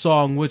breakup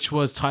song, which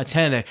was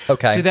Titanic.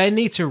 Okay. So they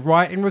need to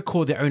write and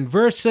record their own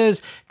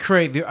verses,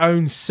 create their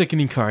own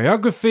sickening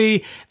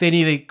choreography. They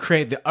need to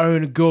create their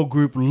own girl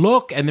group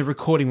look, and they're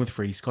recording with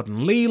Freddie Scott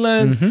and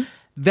Leland. Mm-hmm.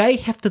 They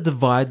have to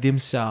divide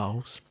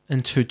themselves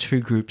into two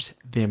groups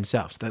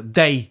themselves. That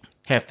they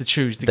have to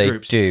choose the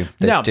groups. They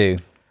do.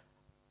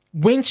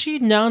 When she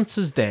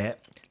announces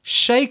that,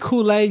 Shea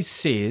Coulee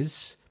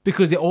says,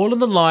 because they're all in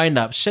the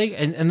lineup,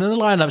 and in the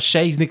lineup,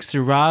 Shay's next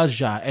to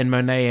Raja and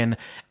Monet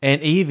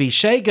and Evie.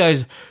 Shay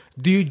goes,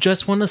 "Do you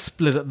just want to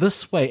split it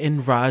this way?"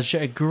 And Raja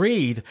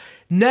agreed.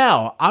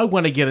 Now, I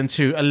want to get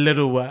into a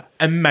little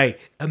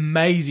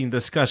amazing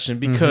discussion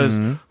because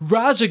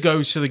Raja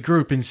goes to the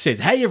group and says,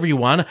 "Hey,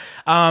 everyone,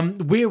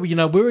 we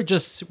were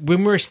just,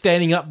 when we were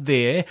standing up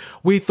there,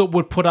 we thought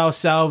we'd put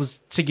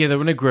ourselves together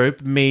in a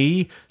group,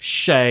 me,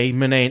 Shay,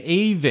 Monet, and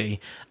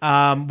Evie.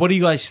 What do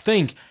you guys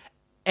think?"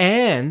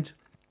 And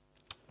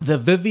the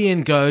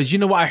Vivienne goes, "You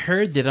know what, I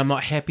heard that, I'm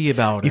not happy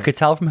about it." You could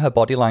tell from her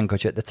body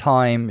language at the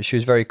time, she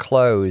was very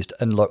closed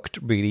and looked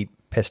really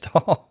pissed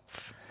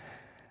off.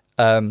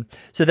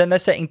 So then they're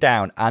sitting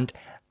down, and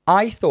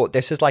I thought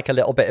this was like a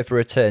little bit of a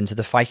return to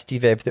the feisty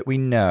Viv that we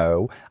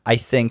know. I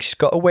think she's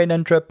got a win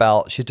under her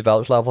belt. She's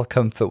developed a level of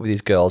comfort with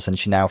these girls, and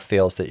she now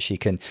feels that she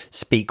can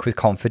speak with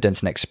confidence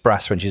and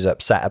express when she's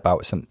upset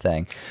about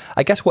something.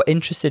 I guess what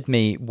interested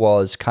me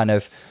was kind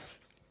of,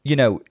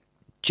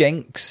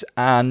 Jinx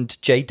and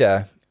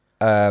Jada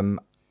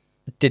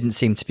didn't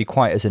seem to be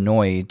quite as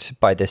annoyed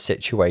by this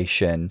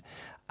situation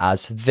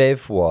as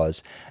Viv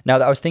was. Now,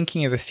 that I was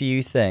thinking of a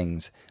few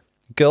things.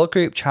 Girl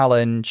Group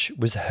Challenge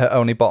was her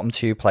only bottom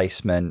two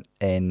placement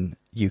in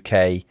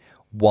UK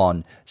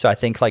 1. So I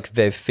think like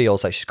Viv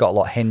feels like she's got a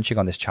lot hinging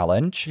on this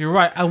challenge. You're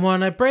right. I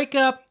want to break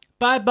up.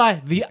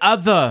 Bye-bye. The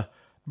other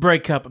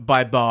breakup,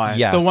 bye-bye.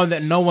 Yes. The one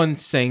that no one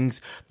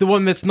sings. The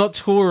one that's not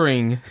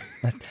touring.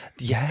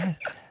 Yeah.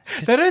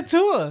 They don't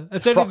tour.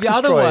 It's only Frock the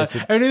other one.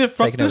 Destroyers Only the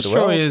Frock taking over the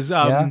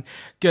Destroyers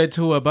go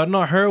tour, but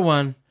not her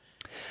one.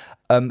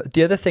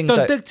 The other things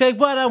Don't dictate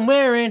what I'm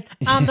wearing.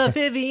 I'm the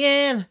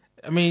Vivienne.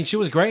 I mean, she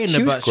was great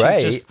in it, but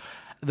great. she just,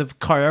 the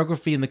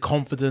choreography and the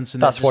confidence.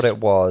 And that's what it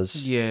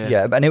was.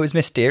 Yeah. And it was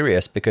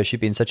mysterious because she'd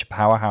been such a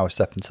powerhouse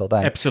up until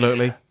then.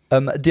 Absolutely.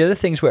 The other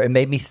things where it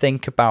made me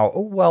think about,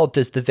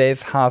 does the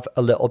Viv have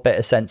a little bit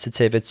of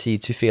sensitivity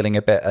to feeling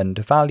a bit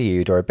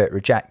undervalued or a bit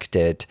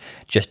rejected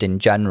just in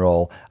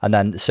general? And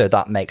then so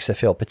that makes her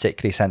feel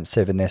particularly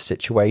sensitive in this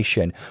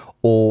situation,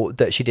 or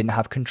that she didn't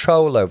have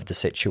control over the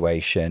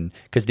situation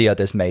because the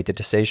others made the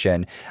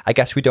decision. I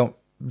guess we don't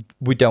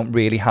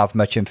really have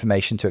much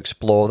information to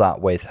explore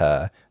that with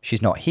her.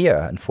 She's not here,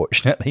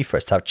 unfortunately, for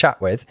us to have a chat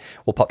with.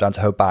 We'll pop down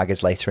to Ho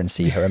Baggers later and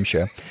see her, I'm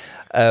sure.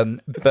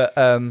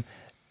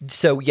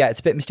 So, yeah,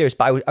 it's a bit mysterious,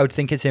 but I would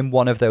think it's in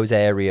one of those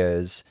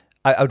areas.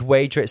 I would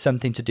wager it's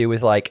something to do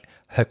with, like,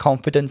 her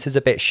confidence is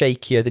a bit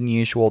shakier than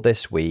usual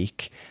this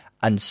week,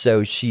 and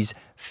so she's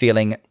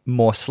feeling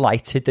more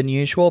slighted than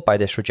usual by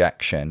this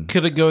rejection.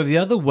 Could it go the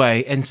other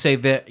way and say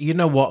that, you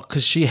know what,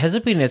 because she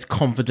hasn't been as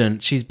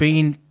confident. She's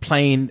been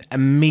playing a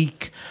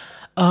meek,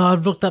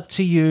 I've looked up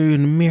to you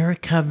in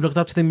America, I've looked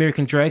up to the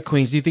American drag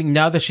queens. Do you think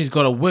now that she's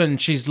got a win,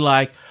 she's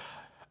like,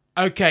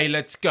 okay,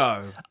 let's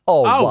go.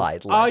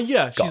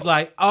 She's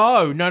like,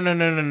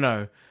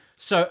 no.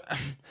 So,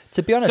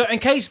 to be honest, so in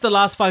case the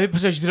last 5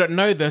 episodes you don't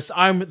know this,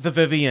 I'm the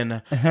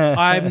Vivienne.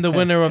 I'm the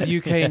winner of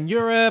UK and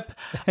Europe.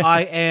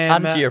 I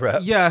am and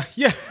Europe. Yeah.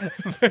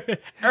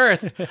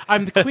 Earth.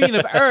 I'm the queen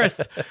of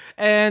Earth,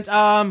 and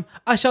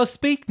I shall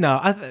speak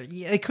now.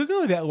 It could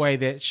go that way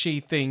that she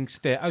thinks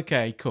that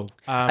okay, cool.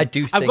 I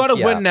do. I've got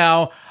to win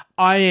now.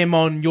 I am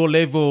on your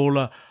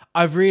level.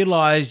 I've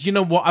realized, you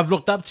know what, I've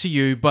looked up to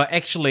you, but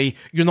actually,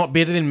 you're not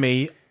better than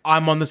me.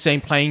 I'm on the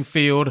same playing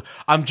field.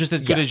 I'm just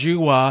as good as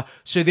you are.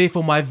 So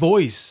therefore, my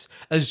voice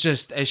is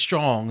just as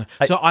strong.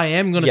 So I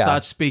am going to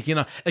start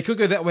speaking. It could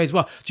go that way as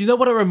well. Do you know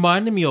what it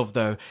reminded me of,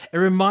 though? It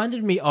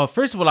reminded me of,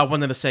 first of all, I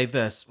wanted to say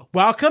this.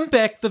 Welcome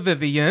back to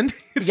Vivian.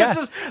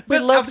 Yes. We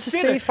love to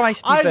see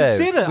Feisty Viv. I've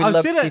said it. We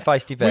love to see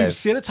Feisty Viv. We've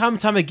said it time and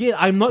time again.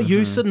 I'm not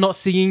used to not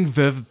seeing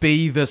Viv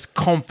be this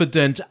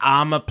confident,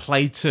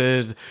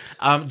 armor-plated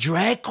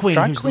drag queen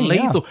who's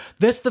lethal.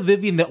 That's the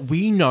Vivian that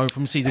we know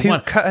from season 1.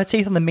 Who cut her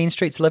teeth on the mean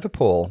streets of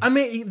Liverpool. I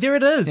mean, there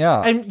it is.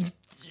 Yeah. And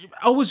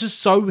I was just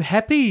so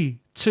happy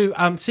to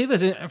see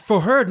this. And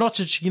for her, not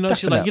to, she's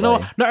like,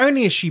 what? Not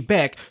only is she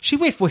back, she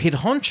went for head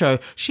honcho.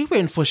 She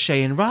went for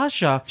Shay and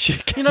Raja.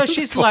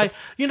 She's like,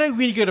 when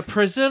you go to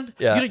prison,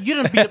 you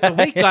don't beat up the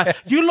weak guy.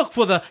 You look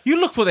for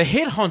the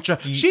head honcho.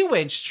 She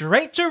went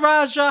straight to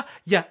Raja.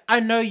 Yeah,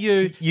 I know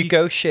you. You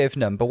go Shiv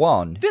number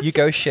 1. You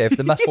go Shiv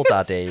the muscle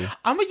daddy.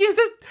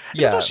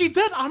 That's what she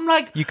did. I'm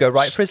like, you go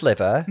right for his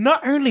liver.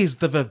 Not only is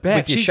the Viv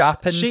back, with your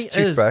sharpened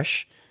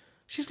toothbrush.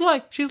 She's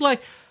like,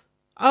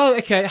 oh,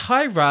 okay.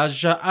 Hi,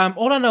 Raj.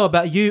 All I know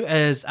about you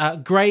is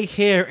grey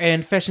hair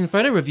and fashion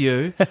photo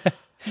review.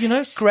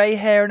 Grey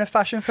hair and a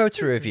fashion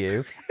photo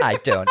review? I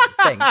don't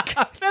think.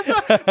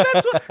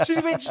 That's what she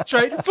went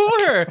straight for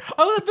her.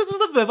 Oh, this is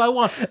the Viv I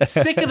want.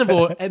 Second of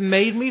all, it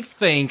made me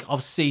think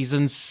of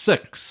season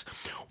 6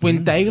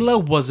 when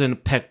Dayla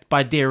wasn't picked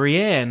by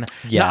Darianne.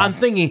 Yeah. Now, I'm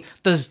thinking,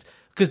 because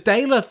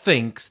Dayla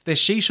thinks that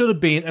she should have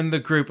been in the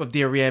group of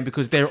Darianne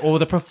because they're all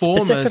the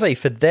performers. Specifically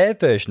for their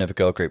version of a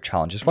girl group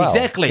challenge as well.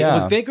 Exactly. Yeah. It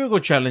was their girl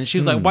group challenge. She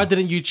was like, why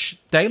didn't you...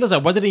 Dayla's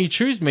like, why didn't you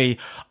choose me?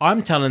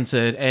 I'm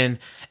talented. And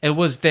it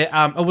was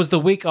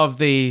the week of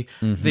the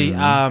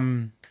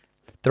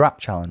rap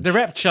challenge. The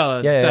rap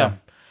challenge. Yeah.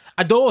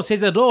 Adore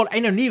says it all.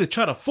 Ain't no need to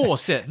try to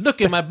force it.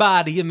 Look at my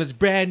body in this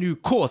brand new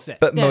corset.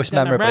 But most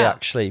memorably,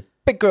 actually,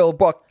 big girl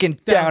walking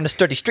down a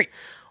sturdy street.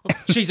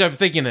 She's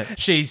overthinking it.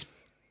 She's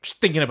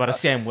thinking about a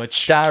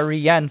sandwich.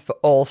 Darianne for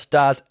All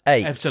Stars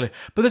 8. Absolutely.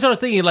 But that's what I was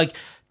thinking, like,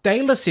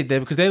 Dayla said that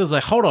because Dayla's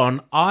like, hold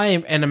on, I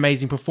am an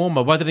amazing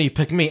performer. Why didn't you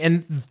pick me?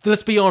 And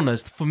let's be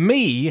honest, for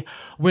me,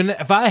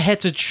 if I had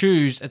to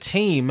choose a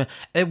team,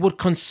 it would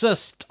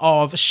consist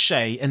of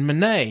Shay and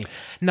Monet.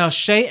 Now,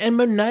 Shay and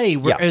Monet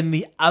were in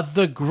the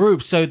other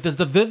group. So does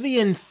the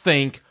Vivian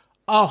think,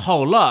 oh,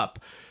 hold up,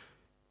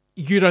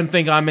 you don't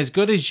think I'm as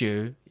good as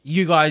you?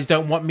 You guys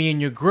don't want me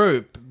in your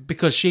group?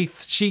 Because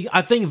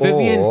I think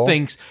Vivian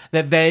thinks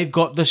that they've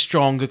got the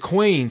stronger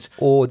queens.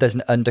 Or there's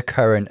an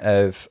undercurrent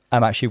of,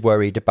 I'm actually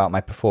worried about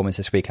my performance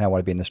this week and I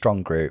want to be in the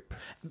strong group.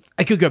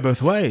 It could go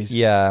both ways.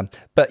 Yeah.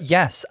 But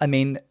yes, I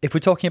mean, if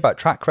we're talking about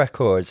track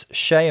records,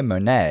 Shay and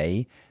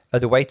Monet are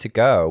the way to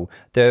go.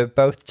 They're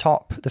both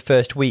top the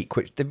first week,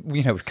 which,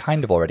 we've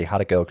kind of already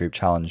had a girl group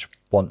challenge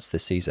once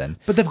this season.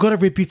 But they've got a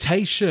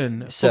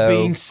reputation for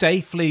being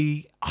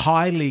safely,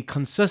 highly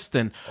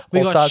consistent.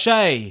 We got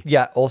Shay.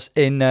 Yeah,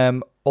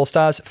 in All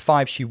Stars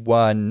 5, she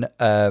won.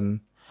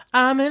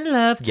 I'm in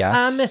love.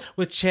 Yes.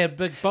 With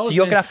Chadwick Boseman. So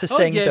you're going to have to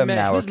sing them man.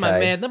 now, Who's okay? my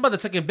man? Nobody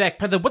taking Black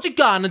Panther. What you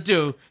gonna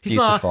do? He's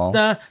Beautiful.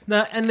 and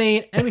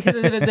we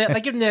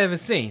like you've never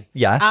seen.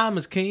 Yes. I'm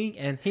his king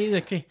and he's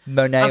a king.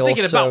 Monet I'm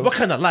thinking also... about what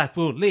kind of life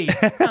we'll lead.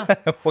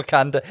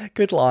 Wakanda.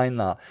 Good line,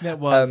 that. That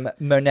was.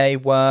 Monet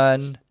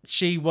won.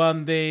 She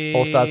won the...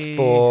 All Stars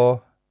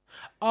 4.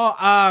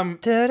 Oh,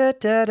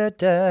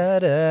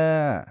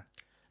 Da-da-da-da-da-da.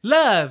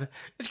 Love.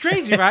 It's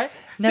crazy, right?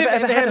 Never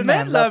ever had a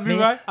man love me.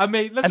 Right? I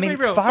mean, let's be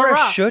real.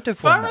 Farrah should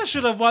have won Farrah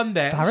should have won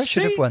that. Farrah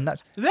should have won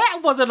that. That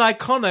was an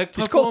iconic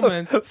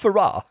performance.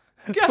 Farrah.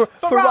 Yeah,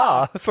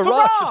 Farrah should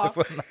have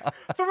won that.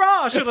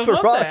 Farrah should have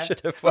won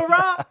that.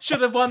 Farrah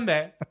should have won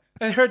that.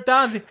 And her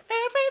dancing.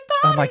 Everybody.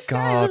 Oh my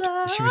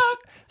God. She was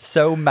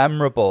so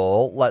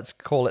memorable. Let's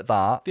call it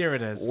that. There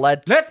it is.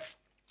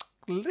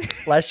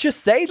 Let's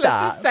just say that.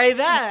 Let's just say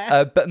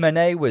that. But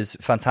Monet was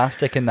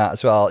fantastic in that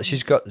as well.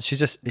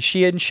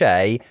 She and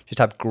Shay just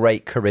have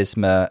great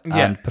charisma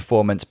and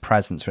performance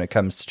presence when it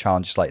comes to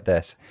challenges like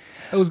this.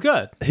 It was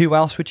good. Who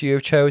else would you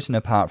have chosen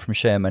apart from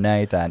Shay and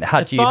Monet then? If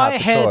I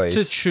had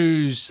to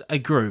choose a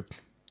group,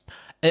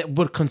 it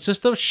would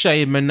consist of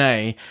Shay and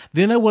Monet.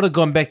 Then I would have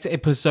gone back to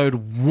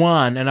episode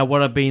 1 and I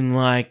would have been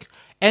like,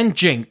 and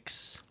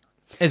Jinx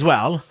as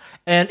well,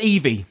 and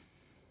Evie.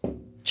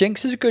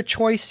 Jinx is a good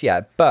choice,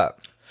 yeah,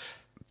 but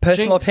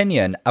personal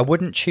opinion, I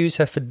wouldn't choose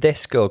her for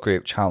this girl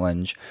group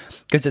challenge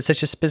because it's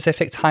such a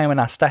specific time and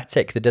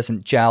aesthetic that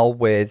doesn't gel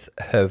with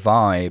her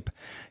vibe.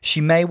 She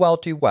may well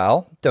do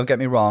well, don't get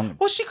me wrong.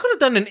 Well, she could have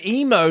done an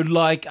emo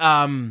like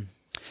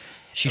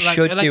She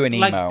should do an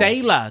emo. Like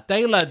Dayla.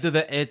 Dayla did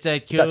it. It's a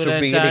That's a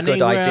really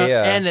good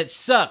idea. And it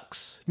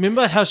sucks.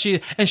 Remember how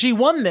she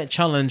won that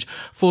challenge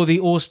for the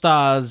All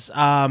Stars.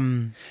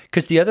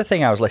 Because the other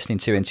thing I was listening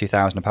to in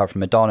 2000, apart from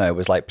Madonna,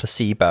 was like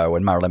Placebo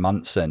and Marilyn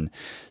Manson.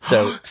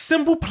 So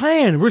Simple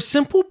Plan. Were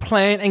Simple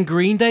Plan and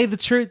Green Day the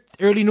two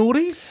early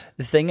noughties?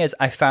 The thing is,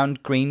 I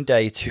found Green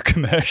Day too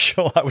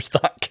commercial. I was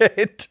that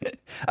kid.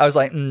 I was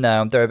like,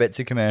 no, they're a bit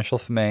too commercial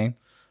for me.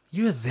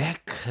 You're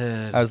that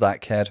kid. I was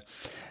that kid.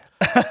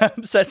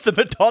 Says the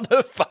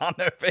Madonna fan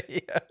over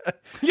here.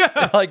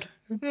 Yeah. Like,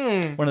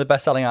 one of the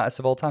best-selling artists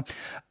of all time.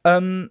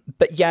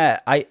 But yeah,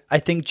 I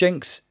think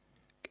Jinx,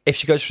 if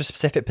she goes for a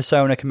specific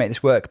persona, can make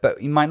this work,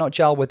 but you might not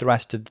gel with the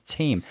rest of the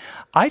team.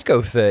 I'd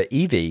go for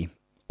Evie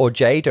or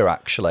Jada,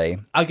 actually.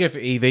 I'll go for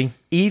Evie.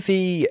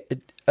 Evie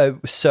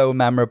was so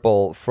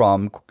memorable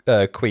from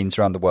Queens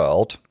Around the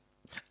World.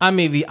 I'm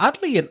Evie,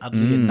 oddly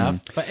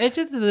enough, but it's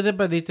just a little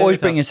bit... Always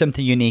bringing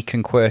something unique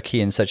and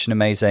quirky and such an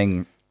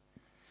amazing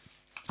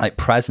like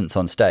presence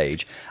on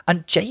stage.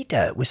 And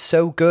Jada was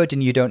so good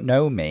in You Don't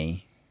Know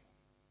Me.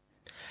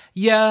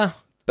 Yeah.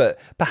 But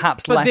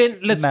perhaps But less then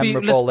let's be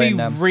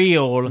memorable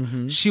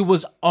real. She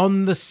was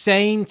on the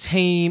same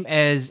team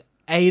as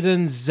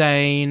Aiden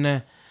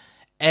Zane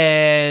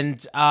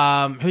and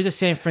who's the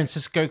San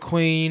Francisco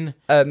Queen?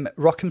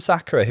 Rock'em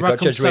Sakura, who got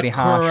Rock'em judged really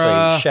Sakura.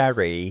 harshly,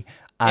 Sherry,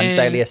 and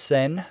Dahlia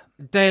Sin.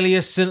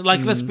 Dahlia Sin.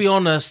 Like, let's be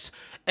honest,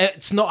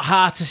 it's not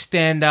hard to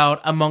stand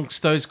out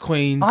amongst those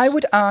queens. I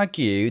would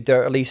argue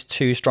there are at least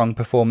two strong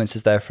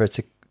performances there for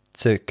her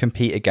to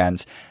compete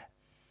against.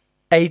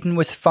 Aiden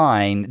was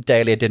fine.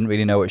 Dahlia didn't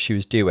really know what she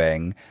was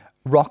doing.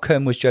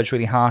 Rockham was judged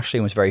really harshly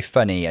and was very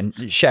funny.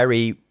 And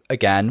Sherry,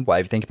 again,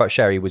 whatever you think about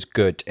Sherry, was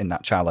good in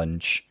that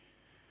challenge.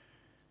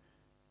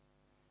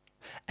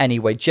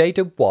 Anyway,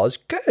 Jada was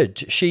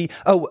good.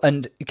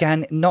 And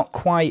again, not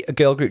quite a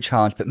girl group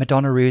challenge, but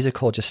Madonna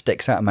Rusical just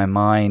sticks out in my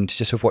mind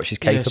just of what she's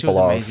capable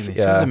of. She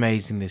was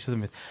amazing.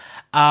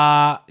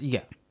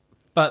 Yeah.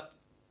 But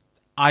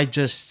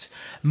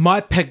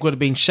my pick would have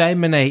been Shay,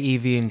 Monet,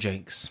 Evie, and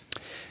Jinx.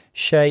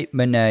 Shay,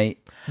 Monet.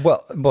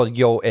 Well,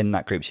 you're in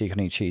that group, so you can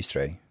only choose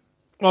three.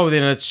 Oh,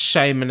 then it's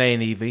Shay, Monet,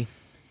 and Evie.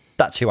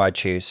 That's who I'd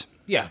choose.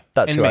 Yeah.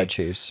 That's who I'd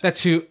choose.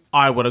 That's who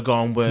I would have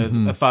gone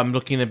with if I'm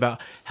looking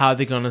about how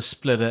they're going to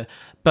split it.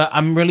 But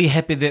I'm really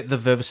happy that the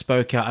Viv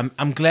spoke out.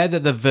 I'm glad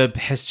that the Viv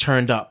has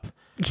turned up.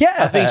 Yeah.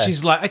 I think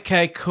she's like,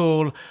 okay,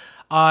 cool.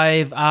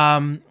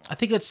 I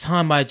think it's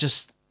time I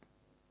just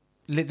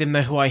let them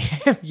know who I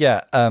am.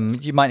 Yeah,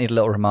 you might need a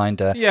little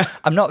reminder. Yeah.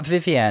 I'm not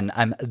Vivienne,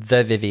 I'm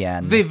the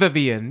Vivienne. The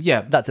Vivienne,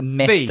 yeah. That's a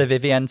myth, the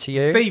Vivienne to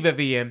you? The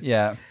Vivienne.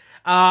 Yeah.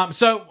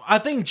 So I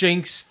think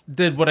Jinx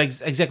did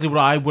exactly what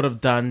I would have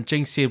done.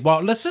 Jinx said,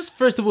 well, let's just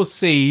first of all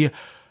see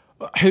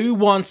who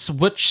wants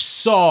which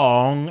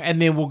song,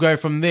 and then we'll go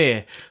from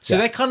there. So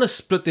they kind of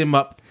split them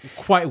up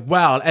quite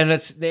well, and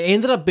they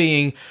ended up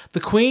being the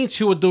queens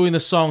who were doing the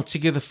song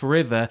Together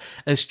Forever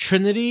as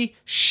Trinity,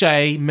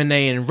 Shay,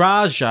 Monet, and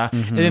Raja,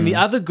 and then the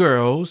other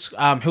girls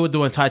who were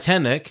doing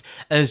Titanic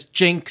as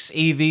Jinx,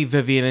 Evie,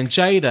 Vivienne, and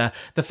Jada.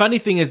 The funny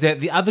thing is that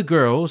the other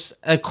girls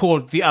are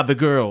called the other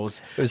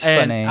girls. It was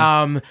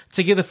funny.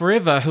 Together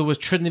Forever, who was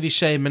Trinity,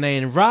 Shay, Monet,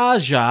 and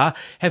Raja,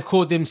 have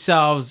called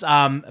themselves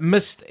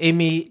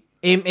MSTR,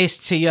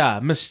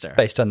 Mr.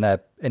 Based on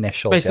their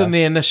initials. Based on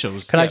their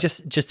initials. Can I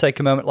just take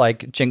a moment?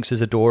 Like, Jinx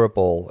is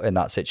adorable in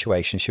that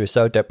situation. She was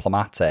so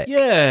diplomatic.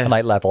 Yeah. And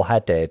like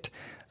level-headed.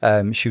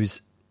 She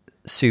was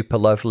super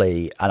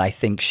lovely, and I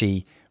think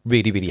she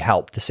really, really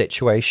helped the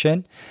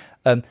situation.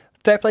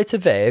 Fair play to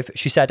Viv.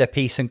 She said her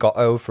piece and got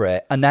over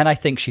it. And then I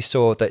think she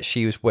saw that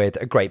she was with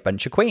a great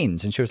bunch of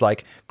queens, and she was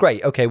like,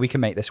 great, okay, we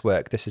can make this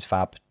work. This is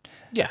fab.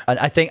 Yeah. And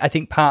I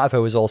think part of her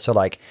was also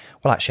like,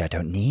 well, actually, I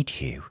don't need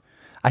you.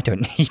 I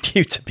don't need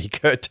you to be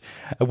good.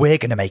 We're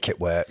going to make it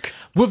work.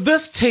 With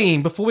this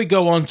team, before we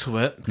go on to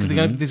it, because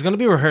there's going to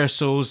be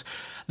rehearsals,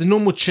 the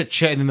normal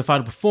chit-chat, and then the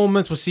final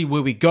performance. We'll see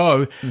where we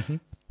go.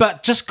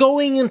 But just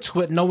going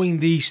into it, knowing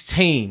these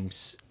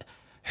teams,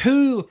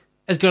 who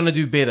is going to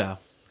do better?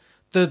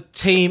 The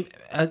team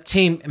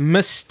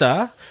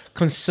Mr.,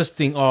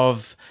 consisting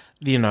of,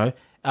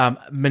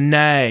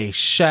 Monet,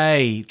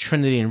 Shay,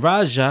 Trinity, and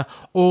Raja,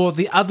 or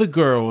the other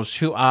girls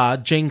who are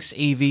Jinx,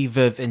 Evie,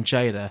 Viv, and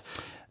Jada?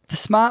 The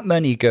smart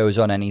money goes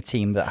on any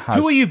team that has...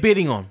 Who are you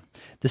betting on?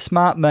 The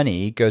smart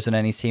money goes on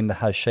any team that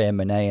has Shay and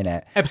Monet in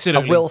it.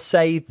 Absolutely. I will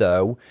say,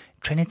 though,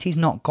 Trinity's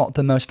not got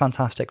the most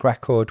fantastic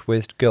record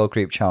with girl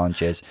group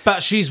challenges.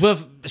 But she's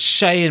with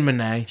Shay and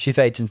Monet. She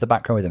fades into the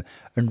background with them.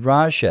 And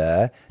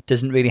Raja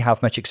doesn't really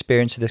have much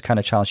experience with this kind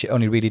of challenge. She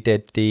only really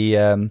did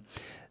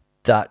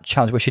that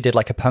challenge where she did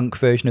like a punk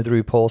version of the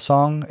RuPaul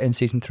song in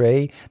season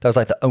 3. That was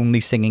like the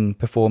only singing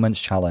performance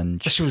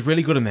challenge. She was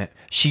really good in that.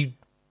 She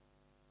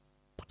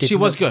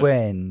was good.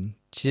 Win.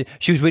 She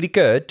was really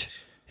good.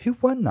 Who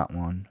won that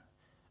one?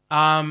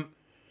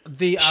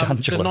 The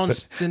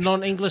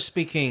non-English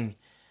speaking.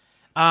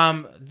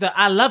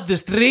 I love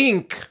this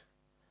drink.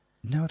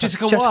 No, that's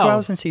Jessica Jessica Wilde.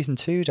 Wilde's in season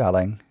 2,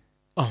 darling.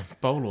 Oh,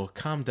 Bolo,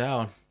 calm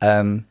down.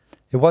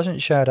 It wasn't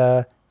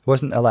Shada. It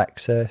wasn't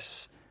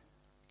Alexis.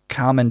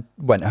 Carmen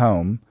went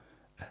home.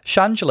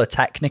 Shangela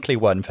technically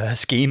won for her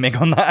scheming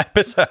on that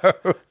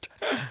episode.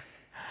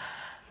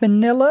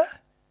 Manila?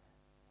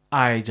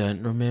 I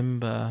don't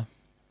remember.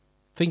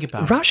 Think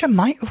about it. Raja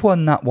might have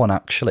won that one,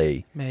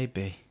 actually.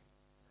 Maybe.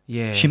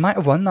 Yeah. She might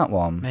have won that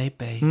one.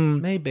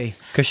 Maybe.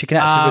 Because she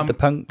connected with the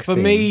punk For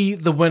theme. me,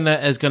 the winner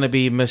is going to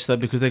be Mr.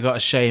 because they got a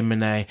Shay and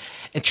Monet.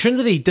 And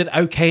Trinity did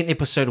okay in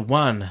episode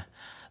 1.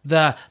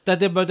 the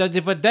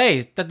different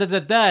days,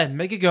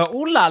 make it go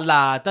ooh la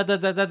la, That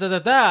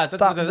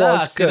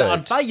was set it on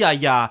good. fire,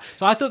 yeah.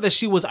 So I thought that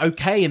she was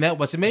okay in that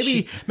one. So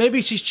maybe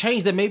she's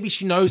changed. That maybe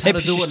she knows how to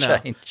Maybe do it she's now.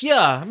 changed.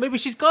 Yeah, maybe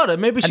she's got it.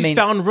 Maybe she's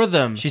found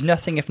rhythm. She's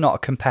nothing if not a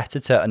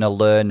competitor and a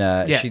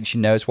learner. Yeah. She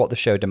knows what the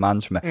show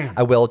demands from her.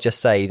 I will just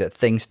say that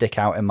things stick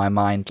out in my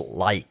mind,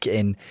 like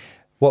in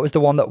what was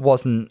the one that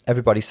wasn't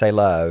Everybody Say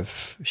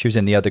Love? She was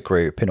in the other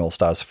group in All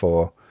Stars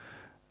 4.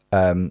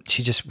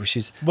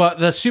 She's What,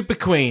 the Super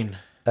Queen?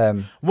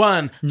 1,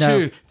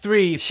 no. 2,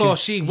 3, 4. She's-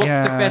 She whooped the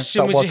yeah, best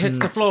that when she hits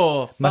wasn't the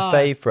floor. my 5.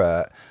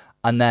 favourite.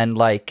 And then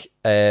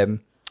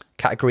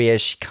category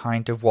is she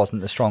kind of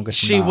wasn't the strongest.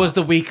 She in that. was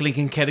the weak link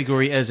in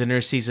category as in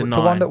her season 9.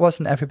 The one that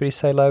wasn't Everybody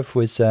Say Love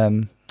was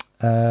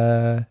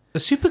The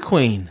Super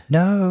Queen.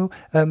 no,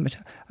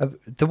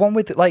 the one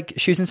with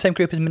she was in the same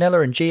group as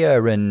Manila and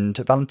Gia and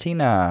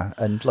Valentina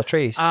and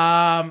Latrice.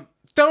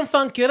 Don't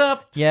funk it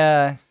up.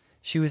 Yeah,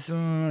 she was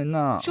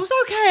no. She was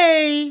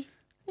okay.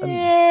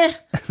 Yeah.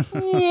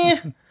 Yeah.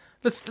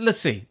 Let's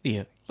see.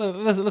 Yeah.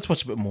 Let's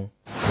watch a bit more.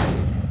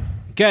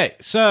 Okay,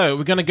 so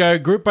we're gonna go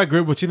group by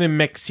group within the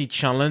Mexi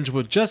Challenge.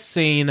 We've just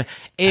seen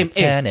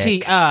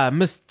MSTR,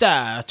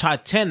 Mr.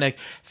 Titanic,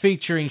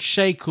 featuring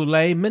Shea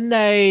Coulee,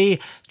 Monet,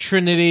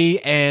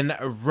 Trinity, and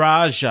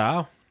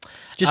Raja.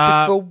 Just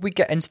before we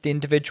get into the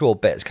individual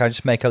bits, can I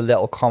just make a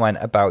little comment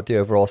about the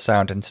overall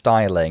sound and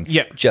styling?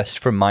 Yeah. Just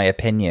from my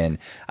opinion,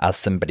 as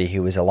somebody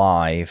who was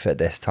alive at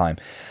this time.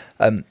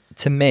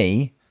 To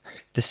me,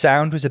 the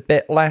sound was a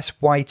bit less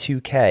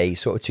Y2K,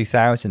 sort of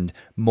 2000,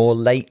 more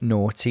late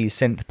noughties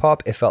synth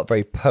pop. It felt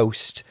very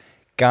post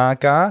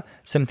Gaga,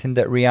 something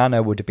that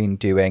Rihanna would have been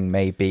doing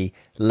maybe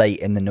late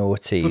in the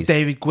noughties. With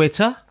David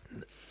Guetta?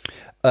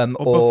 or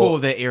before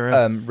their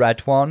era?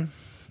 Red One,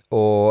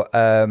 or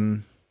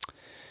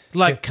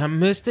Like, come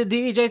Mr.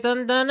 DJ.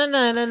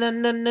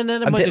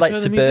 a bit like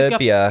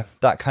Suburbia,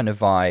 that kind of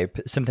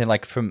vibe. Something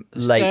like from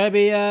late.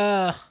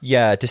 Disturbia.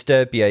 Yeah,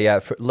 Disturbia,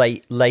 yeah,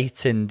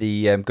 late in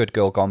the Good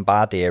Girl Gone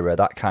Bad era,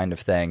 that kind of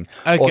thing.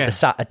 Or Okay. the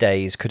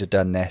Saturdays could have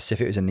done this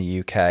if it was in the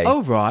UK.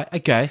 Oh, right.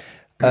 Okay.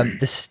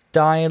 The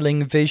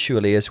styling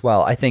visually as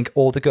well. I think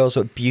all the girls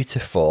look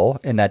beautiful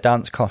in their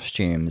dance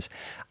costumes.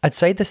 I'd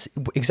say this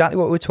exactly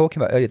what we were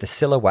talking about earlier. The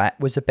silhouette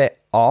was a bit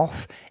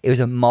off. It was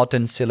a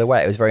modern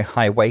silhouette. It was very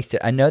high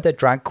waisted. I know they're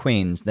drag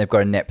queens. They've got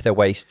to nip their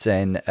waists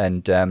in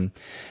and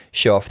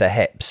show off their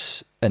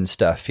hips and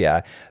stuff.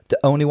 Yeah. The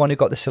only one who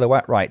got the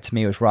silhouette right to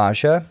me was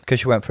Raja, because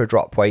she went for a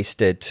drop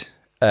waisted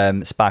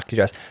sparkly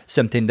dress,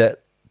 something that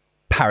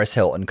Paris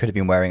Hilton could have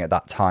been wearing at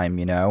that time,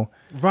 you know.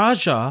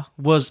 Raja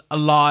was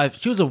alive.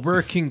 She was a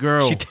working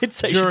girl. She did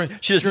say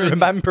she doesn't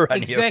remember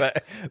any of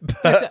it,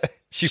 but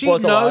she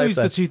was knows alive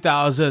the then.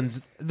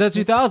 2000s. The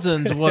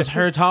 2000s was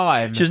her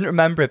time. She doesn't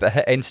remember it, but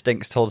her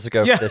instincts told her to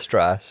go Yeah. for this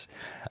dress.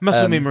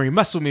 Muscle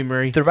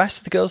memory. The rest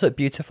of the girls look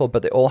beautiful,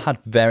 but they all had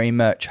very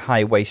much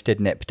high-waisted,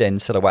 nipped-in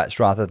silhouettes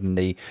rather than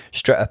the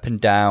straight up and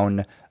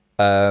down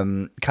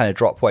kind of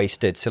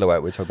drop-waisted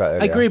silhouette we were talking about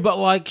earlier. I agree, but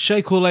like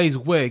Shea Coulee's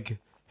wig.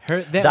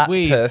 That's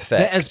wig, perfect.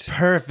 That is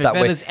perfect. That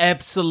That wig. is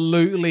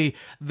absolutely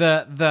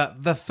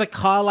the thick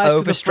highlights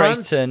of the front.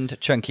 Over-straightened,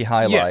 chunky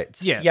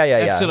highlights. Yeah,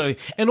 Absolutely.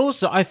 And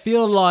also, I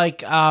feel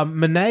like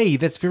Monet,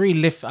 that's very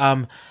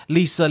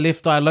Lisa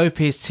Left Eye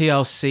Lopez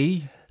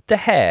TLC. The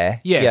hair.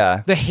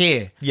 Yeah. The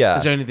hair. Yeah.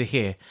 It's only the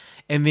hair.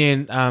 And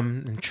then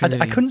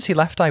Trinity. I couldn't see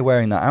Left Eye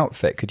wearing that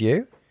outfit, could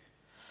you?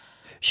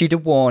 She'd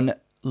have worn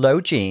low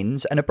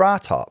jeans and a bra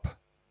top.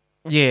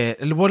 Yeah,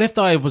 well, Left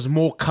Eye was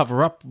more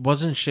cover up,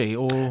 wasn't she?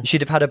 Or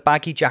She'd have had a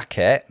baggy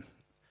jacket.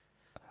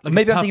 like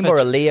Maybe a I'm thinking puff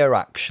more Aaliyah,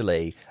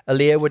 actually.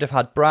 Aaliyah would have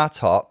had bra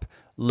top,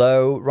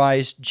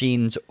 low-rise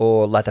jeans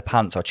or leather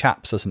pants or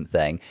chaps or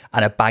something,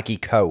 and a baggy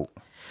coat.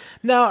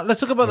 Now,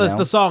 let's talk about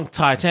the song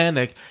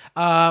Titanic.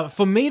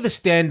 For me, the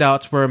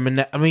standouts were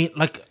Monet. I mean,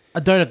 like, I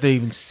don't have to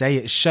even say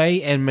it.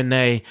 Shea and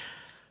Monet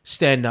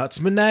standouts.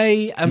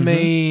 Monet, I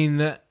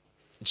mean,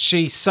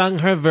 she sung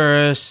her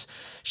verse.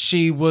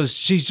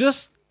 She's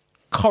just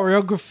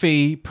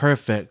choreography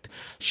perfect.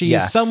 She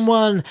is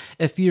someone,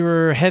 if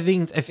you're a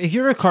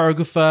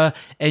choreographer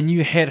and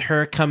you had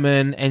her come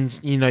in and,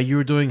 you know, you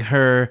were doing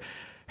her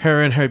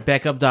and her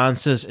backup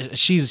dancers,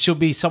 she'll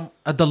be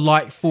a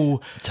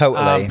delightful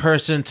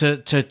person to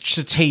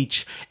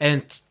teach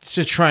and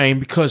to train,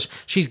 because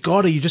she's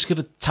got it. You just got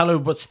to tell her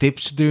what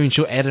steps to do and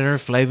she'll add in her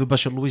flavor, but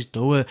she'll always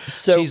do it.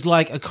 So, she's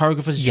like a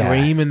choreographer's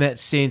dream in that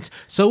sense.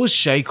 So is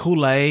Shea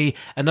Coulee,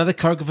 another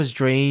choreographer's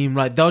dream.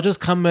 Like, they'll just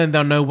come in,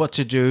 they'll know what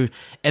to do,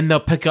 and they'll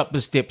pick up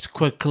the steps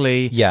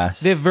quickly. Yes.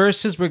 Their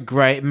verses were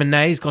great.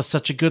 Monet's got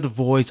such a good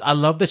voice. I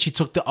love that she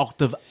took the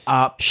octave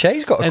up.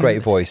 Shea's got a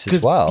great voice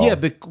as well.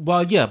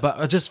 Yeah,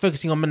 but just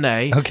focusing on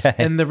Monet. Okay.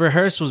 And the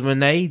rehearsals,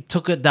 Monet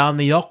took it down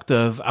the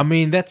octave. I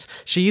mean,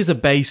 she is a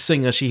bass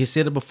singer. She has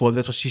said it before.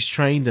 That's what she's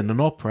trained in an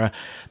opera.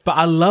 But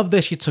I love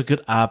that she took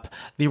it up.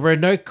 There were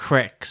no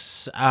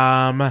cracks.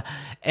 And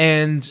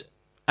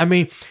I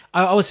mean,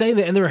 I was saying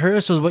that in the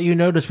rehearsals, what you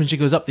notice when she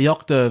goes up the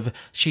octave,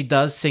 she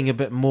does sing a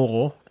bit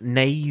more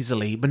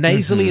nasally, but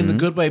nasally in the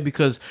good way,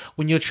 because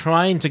when you're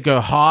trying to go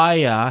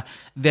higher,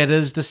 that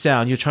is the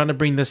sound. You're trying to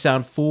bring the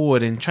sound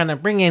forward and trying to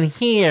bring in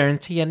here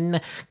into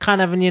your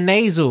kind of in your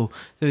nasal.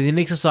 So there's an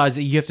exercise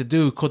that you have to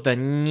do called the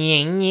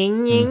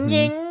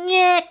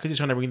because you're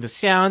trying to bring the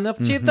sound up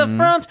to the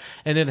front,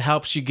 and it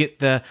helps you get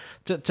to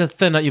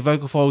thin out your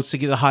vocal folds to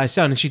get the higher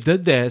sound. And she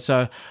did that,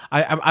 so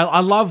I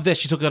love that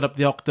she took it up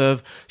the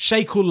octave.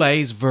 Shea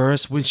Coulee's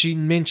verse, when she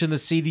mentioned the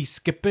CD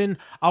skipping,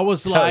 I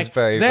was like,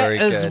 very, that very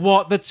is good.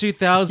 what the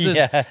 2000s.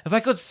 Yes. If I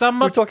could sum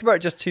We were up, talking about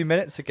it just 2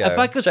 minutes ago. if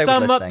I could Shay was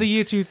sum up listening. the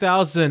year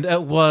 2000,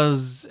 it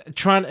was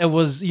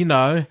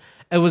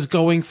it was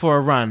going for a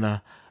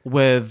run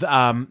with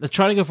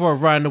trying to go for a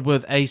run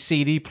with a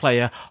CD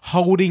player,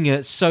 holding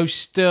it so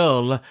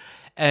still.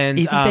 And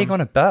Even being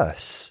on a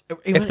bus.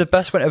 even- If the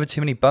bus went over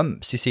too many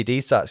bumps, your CD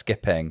starts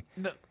skipping.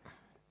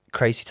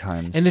 Crazy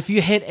times. And if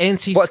you had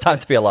What a time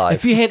to be alive.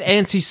 If you had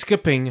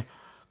anti-skipping,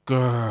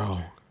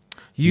 girl,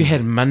 you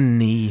had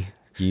money.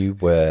 You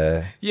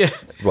were Yeah,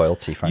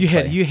 royalty,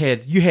 frankly. you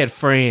had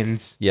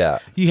friends. Yeah.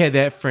 You had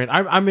that friend. I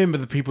remember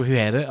the people who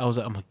had it. I was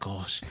like, oh my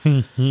gosh.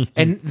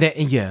 And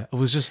it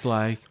was just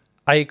like,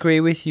 I agree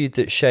with you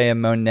that Shea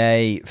and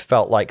Monet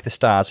felt like the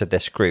stars of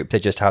this group. They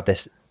just have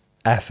this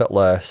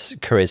effortless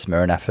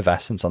charisma and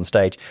effervescence on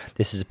stage.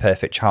 This is a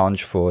perfect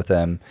challenge for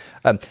them.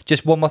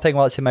 Just one more thing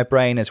while it's in my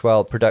brain as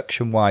well,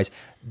 production-wise,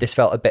 this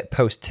felt a bit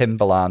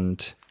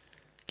post-Timbaland.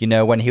 You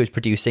know, when he was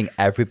producing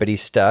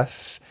everybody's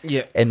stuff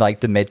Yeah. in like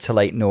the mid to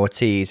late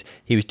noughties,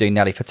 he was doing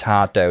Nelly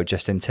Furtado,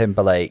 Justin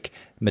Timberlake,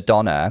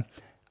 Madonna,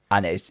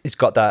 and it's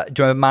got that.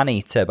 Do you remember Man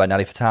Eater by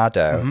Nelly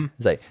Furtado?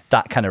 It's like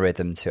that kind of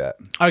rhythm to it.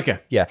 okay.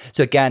 Yeah.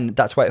 So again,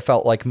 that's why it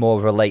felt like more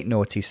of a late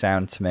naughty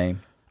sound to me.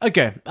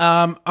 Okay.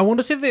 I want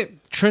to say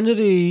that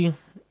Trinity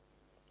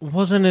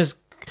wasn't as...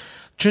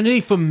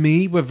 Trinity, for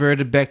me,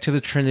 reverted back to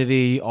the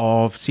Trinity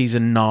of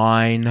season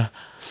 9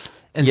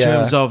 in Yeah.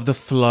 terms of the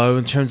flow,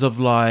 in terms of,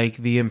 like,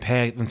 the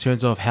impact, in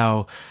terms of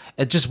how...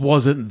 It just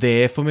wasn't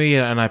there for me,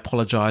 and I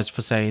apologize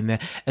for saying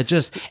that. It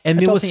just... And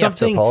there don't was think you have to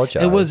something...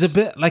 apologize. It was a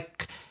bit,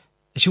 like...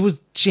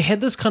 She had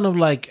this kind of,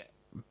 like...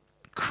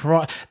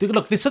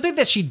 Look, there's something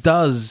that she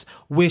does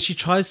where she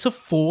tries to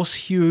force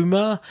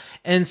humor,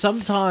 and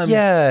sometimes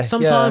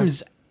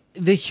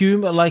the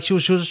humor, like she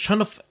was trying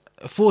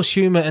to force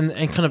humor and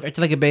kind of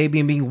acting like a baby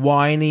and being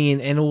whiny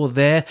and all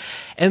that.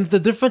 And the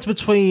difference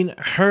between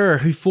her,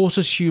 who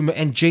forces humor,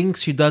 and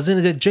Jinx, who doesn't,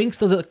 is that Jinx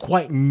does it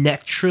quite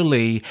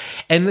naturally,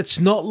 and it's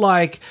not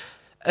like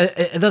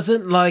it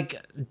doesn't like.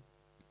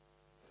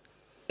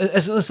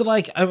 It's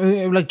like, I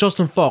mean, like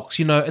Jocelyn Fox,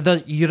 you know,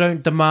 that you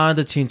don't demand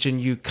attention,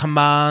 you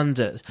command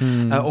it,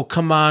 or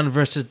command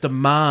versus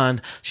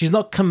demand. She's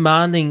not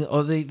commanding,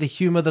 or the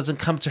humor doesn't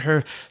come to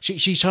her.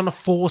 She's trying to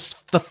force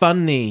the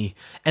funny,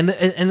 and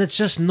it's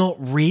just not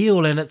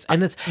real, and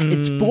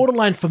it's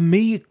borderline for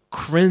me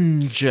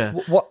cringe.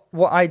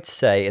 What I'd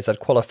say is I'd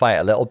qualify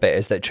it a little bit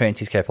is that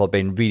Trinity's capable of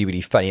being really,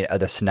 really funny in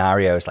other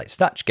scenarios like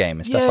Snatch Game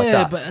and stuff like Yeah,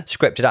 that, but-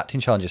 scripted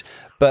acting challenges.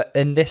 But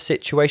in this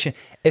situation,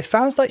 it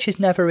sounds like she's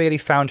never really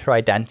found her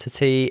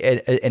identity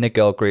in a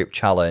girl group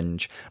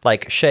challenge.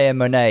 Like Shea and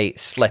Monet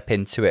slip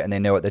into it and they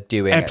know what they're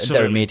doing. Absolutely.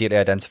 They're immediately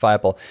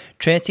identifiable.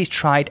 Trinity's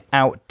tried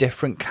out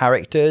different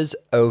characters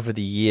over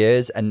the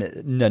years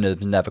and none of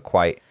them never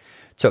quite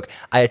took.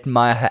 I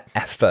admire her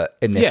effort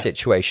in this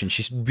situation.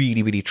 She's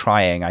really, really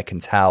trying, I can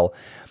tell.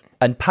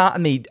 And part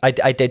of me, I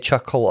did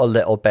chuckle a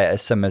little bit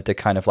at some of the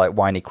kind of like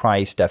whiny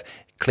cry stuff.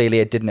 Clearly,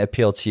 it didn't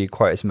appeal to you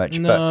quite as much.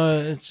 No,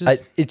 but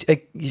it's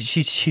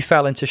just... she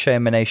fell into Shea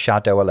Monet's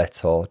shadow a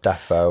little,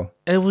 defo.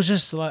 It was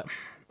just like,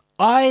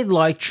 I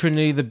like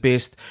Trinity the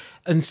best.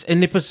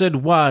 In episode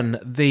 1,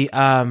 the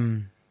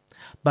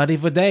Body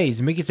for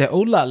Days, make it say, oh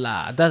la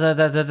la, da da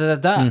da da da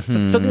da.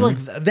 Something like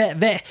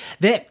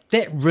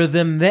that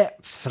rhythm,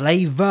 that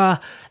flavor,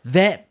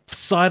 that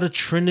side of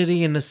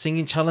Trinity in the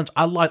singing challenge.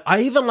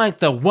 I even like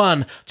the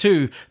 1,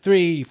 2,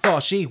 3,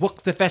 4. She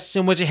walks the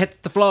fashion when she hits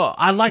the floor.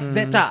 I like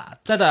that da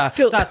da da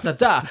da da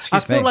da. I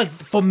feel like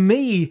for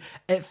me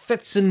it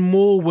fits in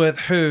more with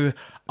who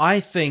I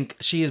think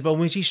she is. But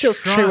when she's Feels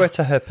truer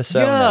to her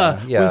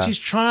persona. Yeah. When she's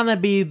trying to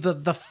be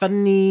the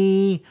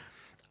funny.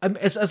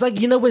 It's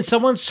like, you know, when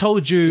someone's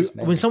told you,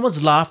 when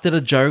someone's laughed at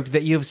a joke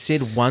that you've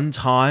said one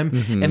time,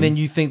 and then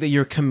you think that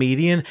you're a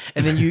comedian,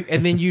 and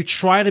then you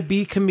try to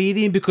be a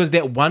comedian because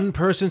that one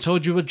person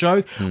told you a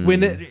joke,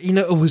 when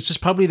it was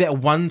just probably that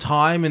one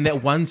time in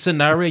that one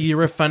scenario you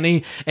were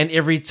funny, and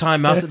every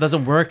time else it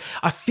doesn't work.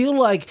 I feel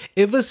like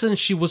ever since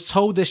she was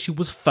told that she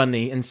was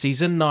funny in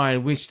season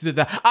 9, when she did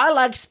that, I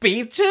like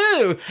Speed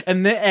too,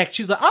 and that act,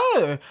 she's like,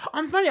 oh,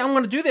 I'm funny, I'm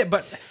going to do that,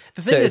 but.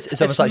 So it's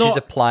almost like she's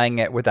applying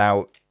it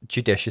without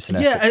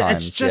judiciousness at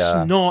times. It's just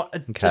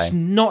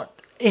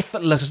not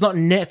effortless. It's not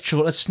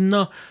natural. It's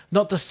not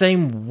the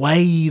same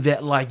way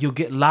that like you'll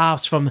get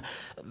laughs from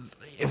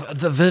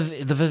the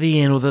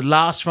Vivian, or the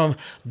laughs from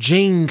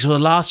Jinx, or the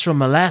laughs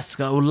from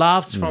Alaska, or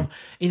laughs from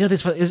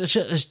this.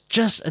 It's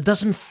just it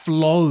doesn't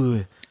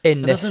flow.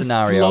 In It this doesn't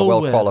scenario, flow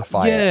will with.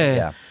 qualify it.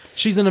 Yeah.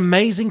 She's an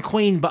amazing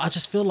queen, but I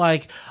just feel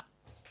like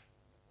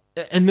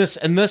in this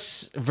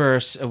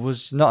verse it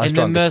was Not her and in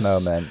strongest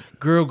this moment.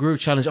 girl group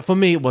challenge for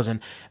me it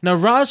wasn't. Now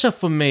Raja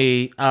for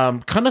me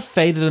kind of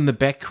faded in the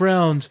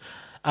background.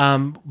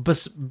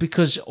 But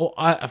because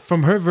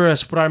from her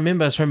verse, what I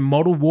remember is her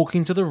model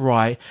walking to the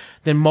right,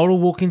 then model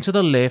walking to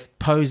the left,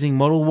 posing,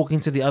 model walking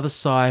to the other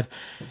side.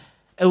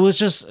 It was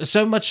just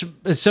so much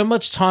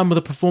time with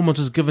the performance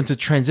was given to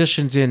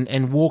transitions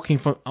and walking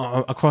from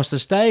across the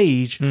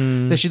stage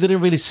that she didn't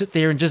really sit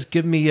there and just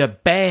give me a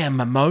bam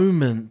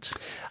moment.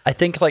 I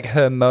think like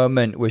her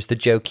moment was the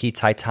jokey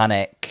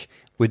Titanic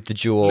with the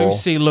jewel.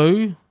 Lucy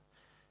Liu,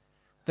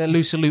 that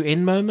Lucy Liu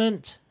in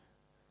moment.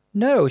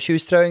 No, she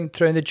was throwing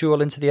the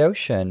jewel into the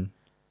ocean.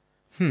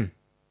 I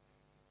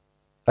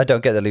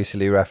don't get the Lucy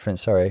Liu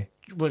reference, sorry.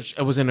 Which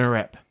it was in her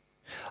rap.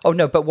 Oh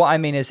no, but what I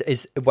mean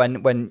is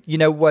when you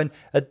know when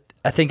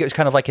I think it was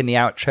kind of like in the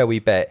outro wee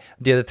bit,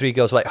 the other three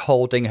girls were like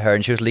holding her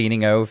and she was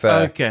leaning over.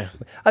 Okay.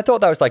 I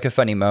thought that was like a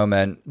funny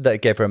moment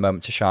that gave her a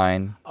moment to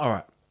shine. All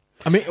right.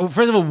 I mean,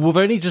 first of all, we've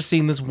only just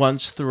seen this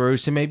once through,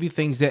 so maybe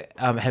things that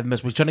have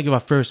missed. We're trying to give our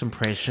first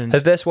impressions.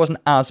 Her verse wasn't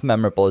as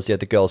memorable as the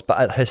other girls,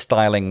 but her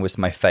styling was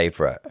my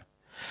favourite.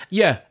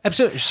 Yeah,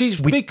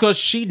 absolutely. Because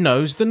she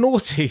knows the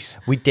naughties.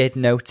 We did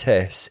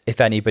notice if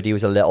anybody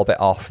was a little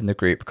bit off in the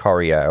group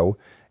choreo,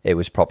 it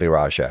was probably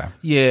Raja.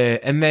 Yeah,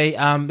 and they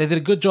did a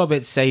good job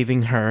at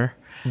saving her.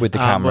 With the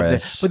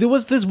cameras. But there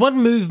was this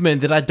one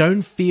movement that I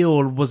don't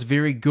feel was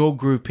very girl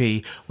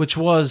groupy, which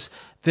was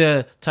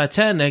the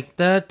Titanic,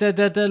 da da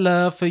da da,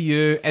 love for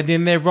you, and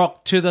then they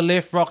rock to the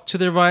left, rock to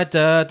the right,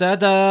 da da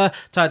da,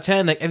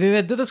 Titanic, and then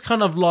they did this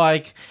kind of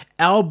like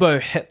elbow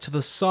hit to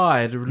the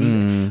side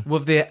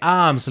with their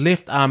arms,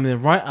 left arm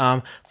and right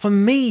arm. For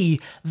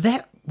me,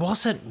 that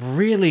wasn't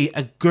really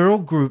a girl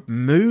group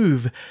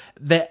move.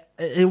 That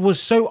it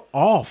was so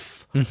off.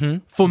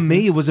 For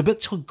me, it was a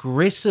bit too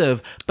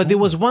aggressive. But there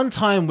was one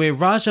time where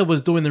Raja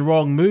was doing the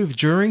wrong move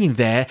during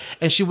that,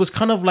 and she was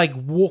kind of like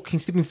walking,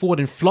 stepping forward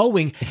and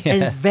flowing,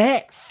 and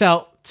that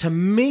felt to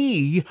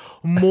me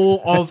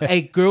more of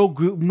a girl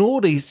group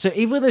naughty. So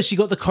even though she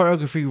got the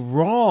choreography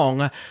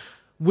wrong,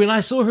 when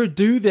I saw her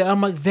do that, I'm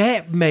like,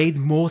 that made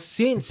more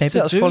sense. Maybe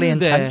that was fully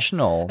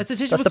intentional. It's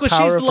intentional That's because the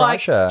power of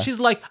Raja. she's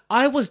like,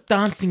 I was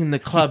dancing in the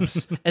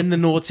clubs in the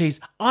noughties.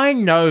 I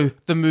know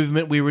the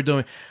movement we were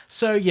doing.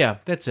 So yeah,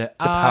 that's it.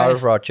 The power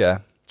of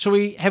Raja. Shall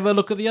we have a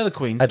look at the other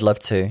queens? I'd love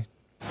to.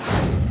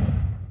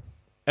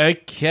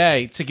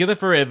 Okay, Together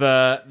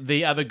Forever,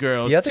 the other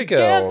girls. The other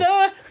girls.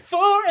 Together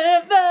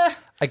Forever.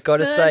 I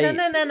gotta say,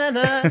 Na, na, na,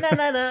 na, na,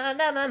 na, na,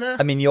 na, na, na.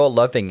 I mean, you're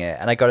loving it.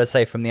 And I gotta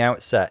say, from the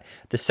outset,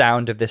 the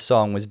sound of this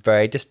song was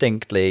very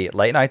distinctly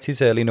late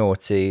 90s, early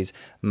noughties.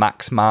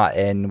 Max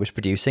Martin was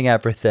producing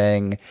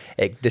everything.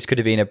 This could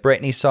have been a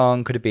Britney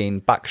song, could have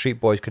been Backstreet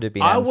Boys, could have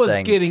been I was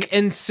NSYNC. getting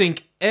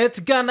NSYNC. It's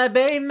gonna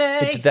be me.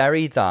 It's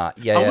very that,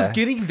 yeah. I was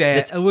getting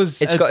that.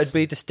 It's got a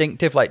really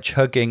distinctive, like,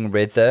 chugging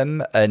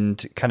rhythm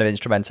and kind of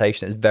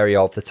instrumentation. It's very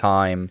of the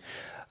time.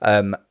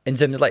 In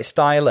terms of, like,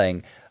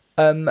 styling,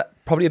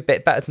 probably a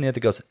bit better than the other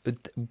girls.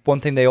 One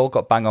thing they all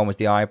got bang on was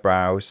the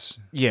eyebrows.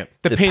 Yeah,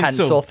 the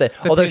pencil thin.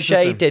 The Although pencil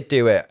Shay thin. did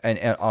do it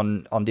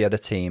on the other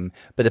team,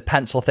 but the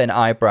pencil thin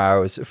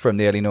eyebrows from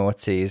the early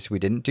noughties. We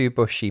didn't do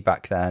bushy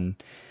back then.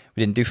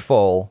 We didn't do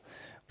full.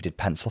 We did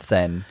pencil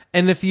thin.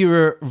 And if you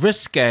were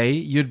risque,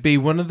 you'd be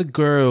one of the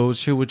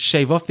girls who would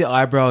shave off their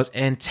eyebrows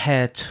and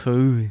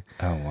tattoo.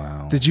 Oh,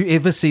 wow. Did you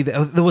ever see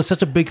that? There was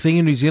such a big thing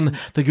in New Zealand.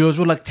 The girls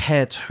would like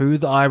tattoo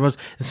the eyebrows,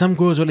 and some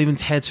girls would even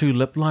tattoo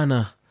lip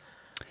liner.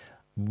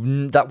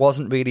 That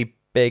wasn't really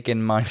big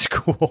in my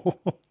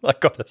school, I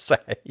gotta say.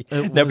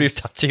 Nobody was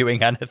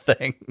tattooing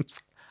anything.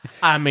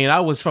 I mean, I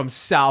was from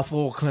South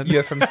Auckland.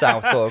 You're from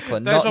South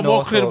Auckland, Those not from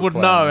North Auckland would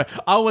know.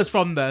 I was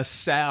from the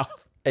South.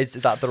 Is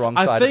that the wrong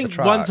I side of the think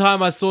tracks? one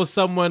time I saw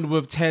someone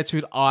with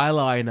tattooed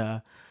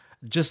eyeliner.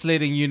 Just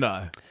letting you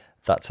know.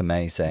 That's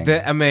amazing.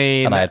 And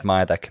I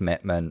admire their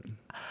commitment.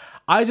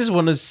 I just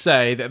want to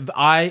say that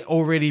I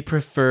already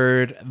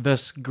preferred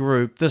this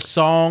group. The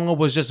song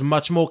was just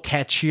much more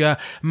catchier,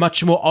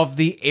 much more of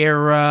the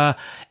era,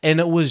 and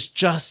it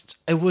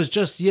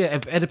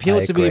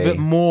appealed to me a bit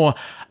more.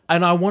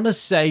 And I want to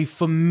say,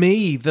 for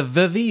me, the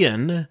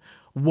Vivian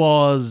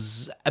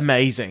was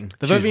amazing.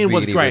 The Vivian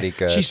was really, great. really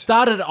good. She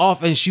started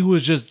off and she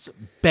was just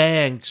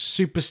bang,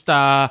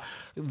 superstar.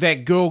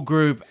 That girl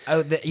group,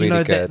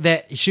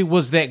 that she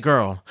was that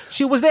girl.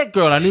 She was that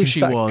girl. I knew she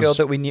that was. Girl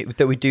that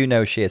we do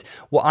know she is.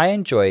 What I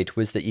enjoyed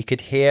was that you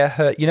could hear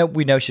her.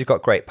 We know she's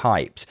got great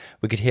pipes.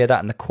 We could hear that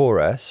in the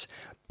chorus,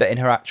 but in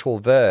her actual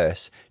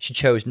verse, she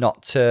chose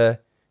not to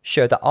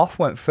show that off.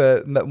 Went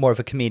for more of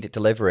a comedic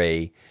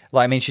delivery.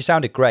 Like, I mean, she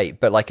sounded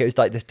great, but like it was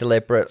like this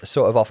deliberate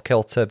sort of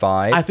off-kilter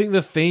vibe. I think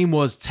the theme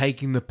was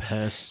taking the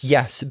piss.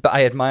 Yes, but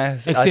I admire...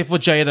 Except for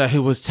Jada,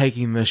 who was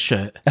taking the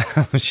shit.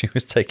 She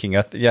was taking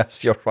a...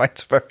 Yes, you're right.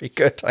 Very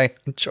good. I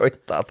enjoyed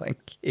that.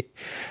 Thank you.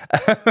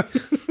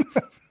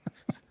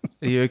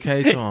 Are you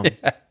okay, Tom?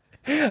 Yeah.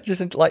 I just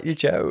didn't like your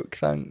joke.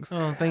 Thanks.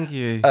 Oh, thank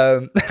you.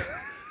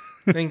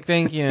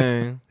 Thank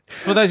you.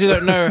 For those who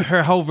don't know,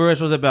 her whole verse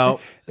was about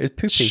It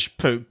was poopy.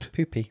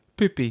 poop,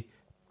 Poopy.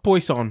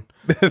 poison.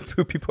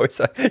 Poopy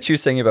Poison. She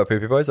was singing about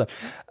Poopy Poison.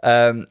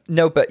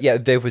 No, but yeah,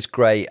 Viv was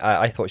great.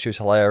 I thought she was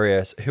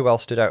hilarious. Who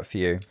else stood out for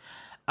you?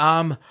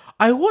 I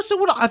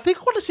think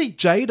I want to see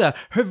Jada.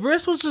 Her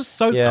verse was just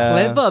so Yeah.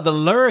 clever. The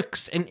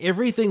lyrics and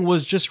everything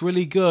was just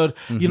really good.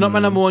 You're not my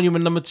number one, you're my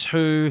number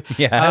two.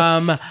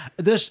 Yes.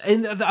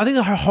 I think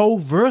her whole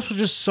verse was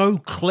just so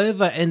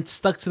clever and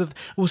stuck to it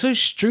was so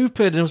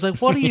stupid. And it was like,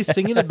 what are you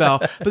singing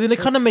about? But then it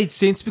kind of made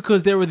sense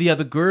because there were the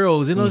other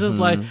girls. And I was just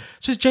like,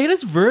 so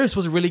Jada's verse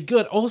was really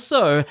good.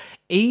 Also,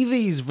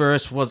 Evie's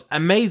verse was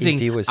amazing.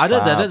 Evie was I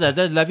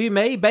fab. love you,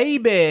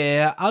 baby.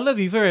 I love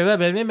you forever,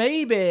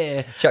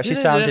 maybe. She actually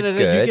sounded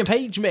good. You can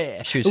page me.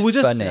 She was It was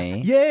just,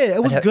 funny. Yeah,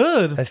 it was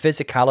good. Her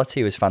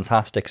physicality was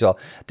fantastic as well.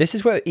 This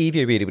is where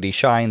Evie really, really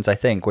shines, I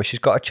think, where she's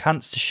got a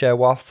chance to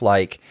show off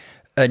like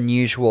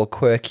unusual,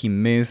 quirky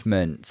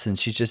movements, and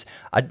she's just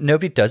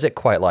nobody does it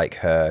quite like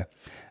her.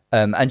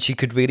 And she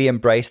could really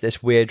embrace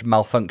this weird,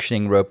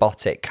 malfunctioning,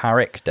 robotic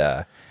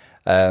character.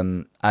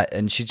 And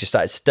she just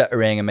started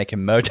stuttering and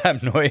making modem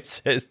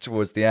noises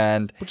towards the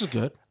end, Which is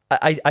good.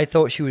 I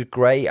thought she was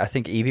great. I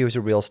think Evie was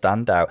a real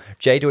standout.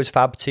 Jada was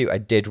fab too. I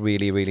did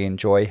really, really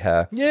enjoy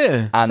her.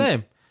 Yeah, And,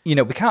 same. you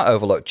know, we can't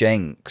overlook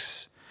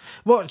Jinx.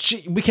 Well,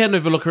 we can't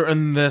overlook her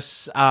in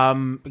this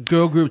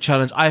girl group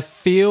challenge. I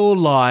feel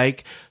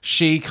like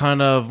she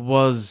kind of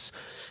was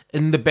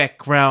in the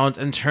background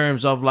in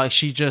terms of like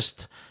she's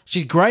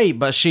great,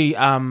 but she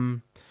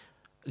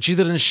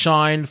didn't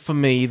shine for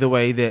me the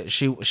way that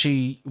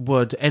she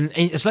would. And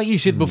it's like you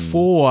said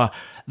before,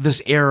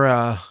 this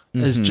era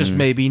is just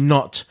maybe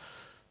not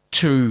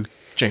to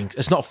Jinx.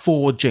 It's not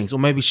for Jinx, or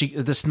maybe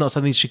this is not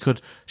something she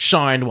could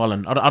shine well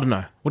in. I don't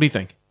know. What do you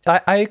think?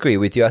 I agree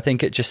with you. I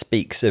think it just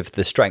speaks of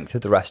the strength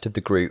of the rest of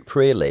the group,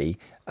 really,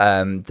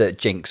 that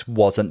Jinx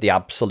wasn't the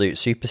absolute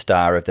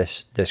superstar of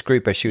this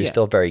group, but she was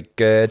still very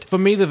good. For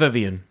me, the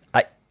Vivian.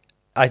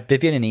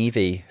 Vivian and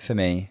Evie, for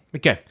me.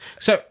 Okay.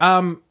 So,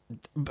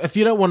 if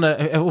you don't want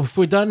to, if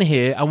we're done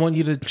here, I want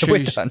you to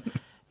choose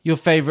your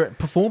favorite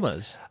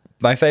performers.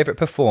 My favourite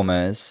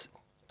performers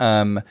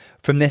from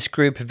this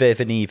group, Viv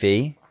and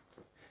Evie.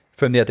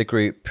 From the other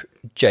group,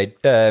 Shay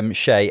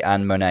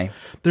and Monet.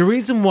 The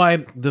reason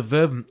why the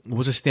Viv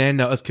was a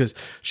standout is because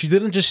she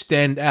didn't just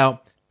stand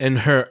out in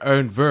her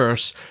own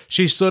verse.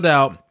 She stood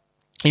out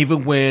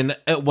even when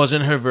it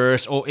wasn't her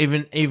verse, or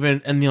even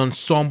in the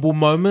ensemble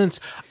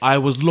moments. I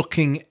was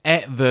looking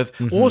at Viv.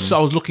 Also,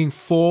 I was looking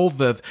for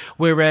Viv.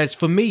 Whereas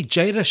for me,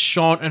 Jada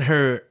shone in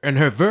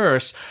her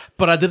verse,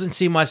 but I didn't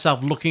see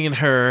myself looking at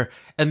her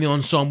in the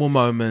ensemble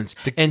moments.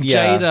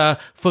 Jada,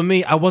 for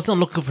me, I wasn't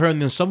looking for her in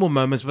the ensemble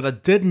moments, but I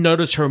did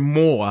notice her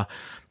more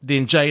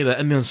than Jada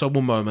in the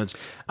ensemble moments.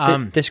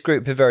 This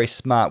group are very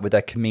smart with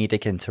their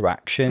comedic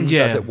interactions,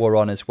 as it were,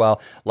 on as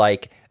well.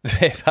 Like,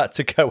 they've had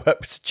to go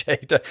up to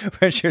Jada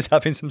when she was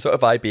having some sort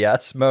of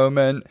IBS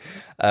moment.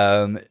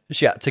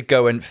 She had to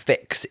go and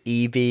fix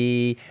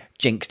Evie.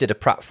 Jinx did a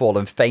pratfall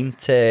and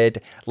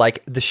fainted.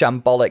 Like, the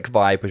shambolic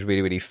vibe was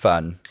really, really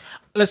fun.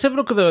 Let's have a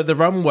look at the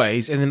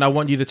runways, and then I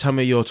want you to tell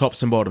me your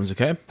tops and bottoms,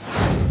 okay?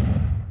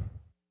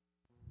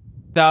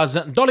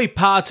 Dolly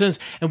Parton's,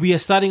 and we are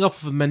starting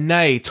off with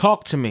Monet.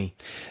 Talk to me.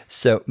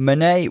 So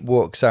Monet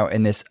walks out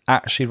in this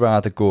actually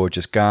rather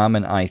gorgeous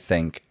garment, I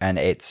think, and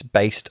it's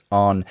based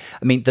on,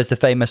 I mean, there's the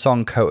famous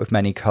song Coat of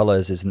Many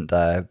Colours, isn't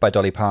there, by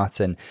Dolly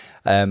Parton.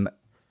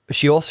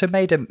 She also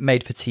made a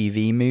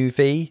made-for-TV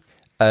movie,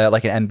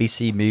 like an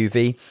NBC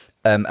movie,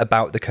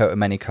 about the Coat of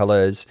Many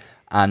Colours,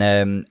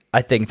 and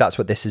I think that's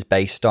what this is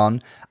based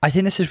on. I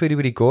think this is really,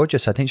 really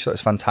gorgeous. I think she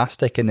looks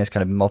fantastic in this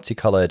kind of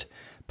multicoloured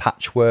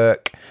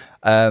patchwork.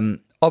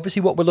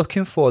 Obviously, what we're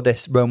looking for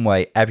this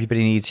runway,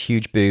 everybody needs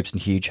huge boobs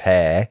and huge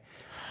hair.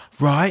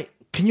 Right?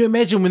 Can you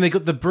imagine when they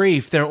got the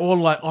brief? They're all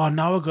like, "Oh,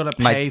 now I've got to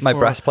pay for my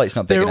breastplate's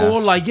not big enough." They're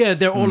all like,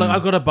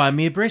 "I've got to buy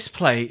me a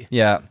breastplate."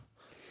 Yeah.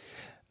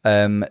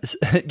 You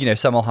know,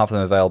 some will have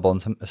them available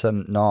and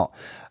some not.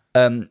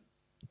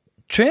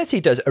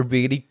 Trinity does a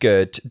really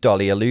good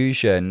Dolly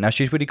illusion. Now,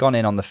 she's really gone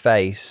in on the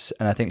face,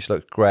 and I think she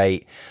looks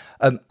great.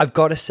 I've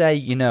got to say,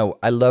 you know,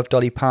 I love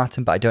Dolly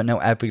Parton, but I don't know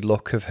every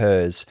look of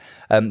hers.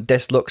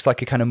 This looks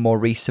like a kind of more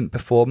recent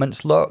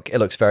performance look. It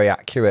looks very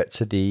accurate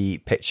to the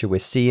picture we're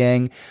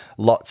seeing.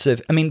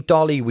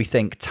 Dolly, we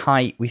think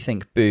tight, we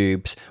think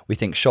boobs, we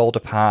think shoulder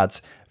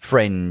pads,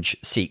 fringe,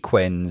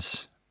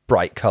 sequins,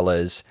 bright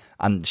colours,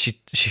 and she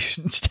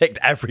ticked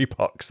every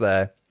box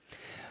there.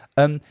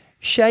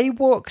 Shay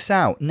walks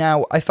out.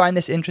 Now, I find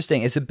this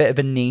interesting. It's a bit of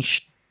a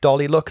niche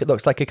Dolly look. It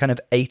looks like a kind of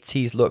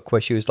 80s look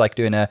where she was like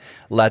doing a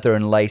leather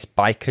and lace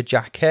biker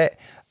jacket.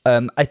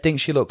 I think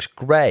she looks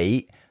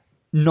great.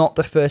 Not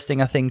the first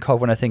thing I think of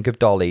when I think of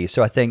Dolly.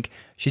 So I think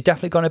she's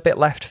definitely gone a bit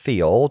left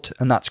field,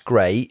 and that's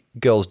great.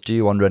 Girls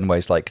do on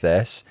runways like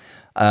this.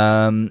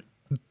 And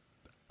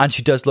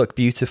she does look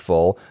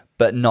beautiful,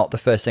 but not the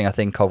first thing I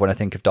think of when I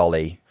think of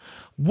Dolly.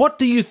 What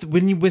do you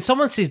when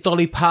someone says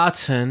Dolly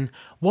Parton?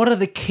 What are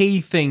the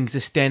key things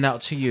that stand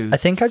out to you? I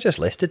think I just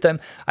listed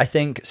them. I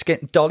think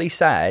Dolly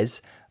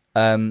says,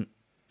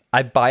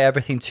 I buy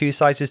everything 2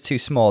 sizes too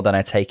small, then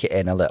I take it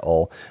in a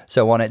little.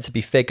 So I want it to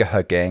be figure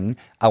hugging.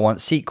 I want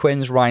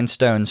sequins,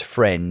 rhinestones,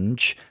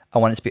 fringe. I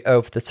want it to be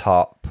over the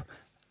top.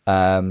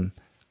 And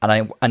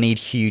I need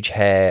huge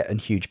hair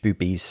and huge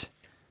boobies.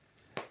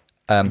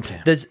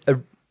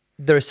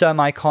 There are some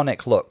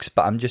iconic looks,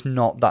 but I'm just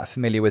not that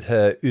familiar with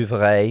her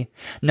oeuvre.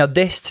 Now,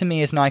 this to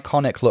me is an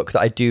iconic look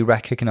that I do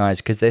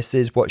recognise, because this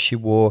is what she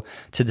wore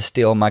to the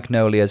Steel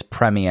Magnolias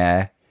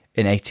premiere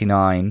in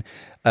 '89.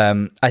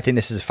 I think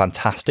this is a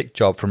fantastic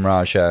job from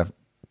Raja.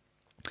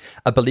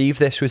 I believe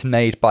this was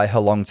made by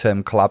her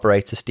long-term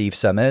collaborator, Steve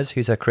Summers,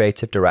 who's her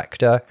creative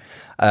director,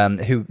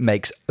 who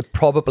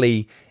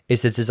probably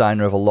is the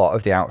designer of a lot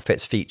of the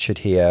outfits featured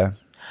here.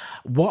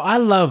 What I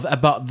love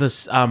about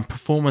this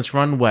performance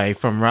runway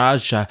from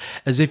Raja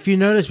is, if you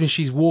notice, when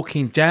she's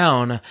walking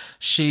down,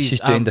 she's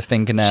doing the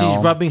fingernail.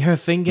 She's rubbing her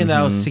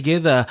fingernails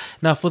together.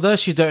 Now, for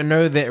those who don't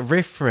know that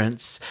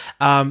reference,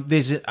 I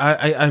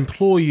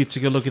implore you to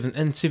go look at an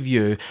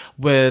interview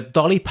with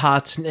Dolly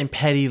Parton and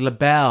Patti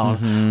LaBelle,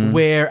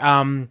 where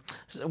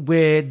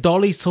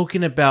Dolly's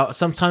talking about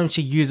sometimes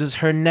she uses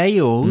her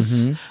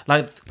nails.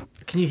 Like,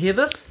 can you hear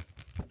this?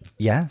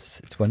 Yes,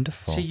 it's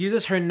wonderful. She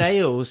uses her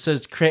nails to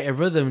create a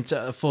rhythm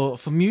for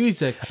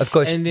music. Of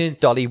course, and then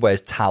Dolly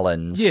wears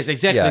talons. Yes,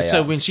 exactly. Yeah,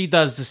 So yeah. when she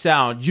does the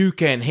sound, you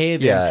can hear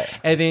them. Yeah.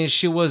 And then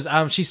she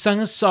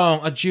sang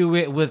a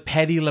duet with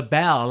Patti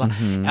LaBelle,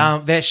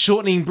 that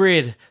shortening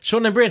bread. I've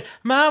seen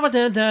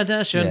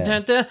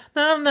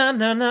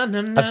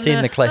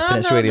the clip and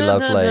it's really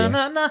lovely.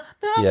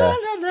 Yeah.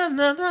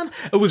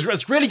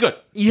 It's really good.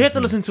 You have to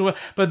listen to it.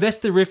 But that's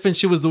the reference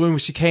she was doing when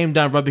she came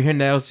down rubbing her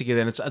nails together.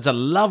 And it's a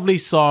lovely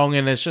song,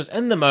 and it's just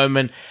in the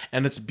moment,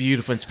 and it's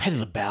beautiful. It's Patti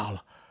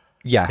LaBelle.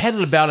 Yes. Patti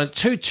LaBelle and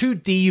two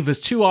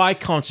divas, two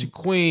icons, two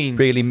queens.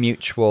 Really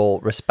mutual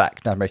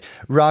respect and admiration.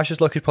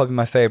 Raja's look is probably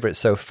my favourite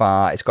so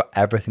far. It's got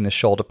everything, the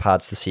shoulder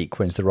pads, the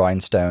sequins, the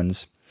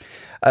rhinestones.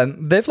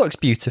 Viv looks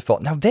beautiful.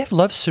 Now, Viv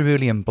loves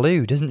cerulean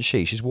blue, doesn't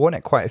she? She's worn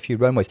it quite a few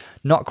runways.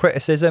 Not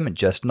criticism,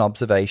 just an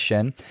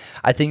observation.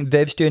 I think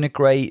Viv's doing a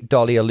great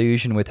Dolly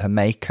illusion with her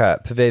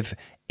makeup. Viv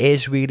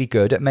is really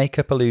good at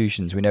makeup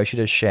illusions. We know she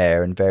does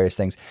Cher and various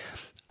things.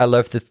 I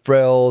love the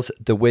frills,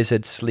 the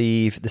wizard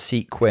sleeve, the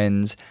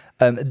sequins.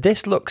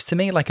 This looks to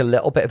me like a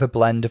little bit of a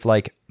blend of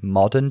like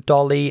modern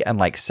Dolly and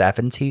like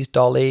 70s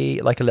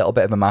Dolly, like a little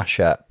bit of a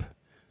mashup.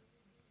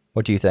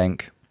 What do you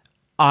think?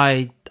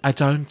 I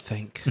don't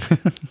think.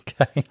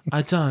 Okay.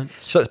 I don't.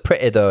 So it's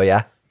pretty though,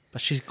 yeah? But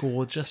she's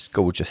gorgeous.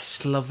 Gorgeous.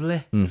 It's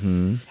lovely.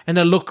 Mm-hmm. And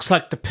it looks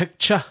like the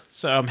picture,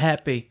 so I'm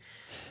happy.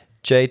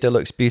 Jada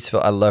looks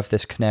beautiful. I love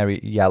this canary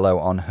yellow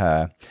on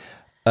her.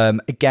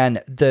 Again,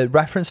 the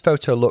reference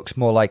photo looks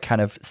more like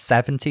kind of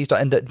 70s,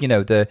 and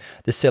the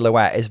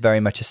silhouette is very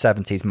much a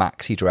 70s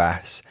maxi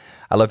dress.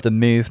 I love the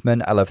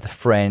movement. I love the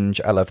fringe.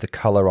 I love the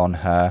color on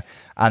her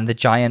and the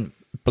giant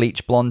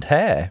bleach blonde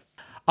hair.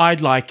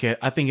 I'd like it.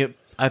 I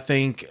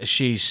think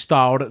she's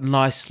styled it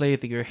nicely. I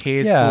think her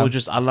hair's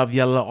gorgeous. I love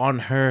yellow on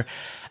her.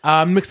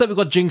 Next up, we've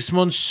got Jinx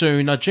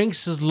Monsoon. Now,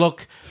 Jinx's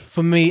look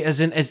for me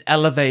isn't as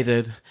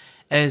elevated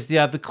as the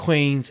other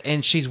queens,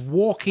 and she's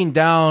walking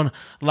down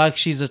like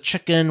she's a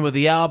chicken with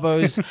the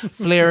elbows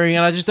flaring,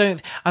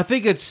 and I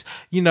think it's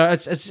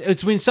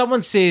when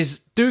someone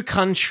says do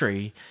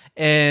country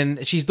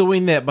and she's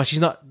doing that, but she's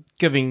not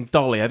giving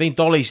Dolly. I think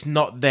Dolly's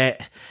not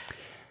that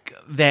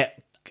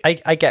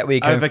I get where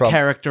you're going from.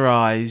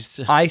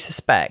 Over-characterized. I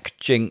suspect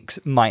Jinx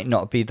might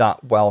not be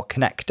that well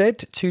connected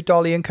to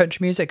Dolly and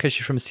country music because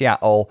she's from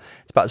Seattle.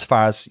 It's about as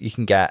far as you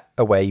can get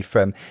away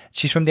from.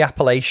 She's from the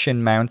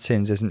Appalachian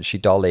Mountains, isn't she,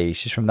 Dolly?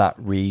 She's from that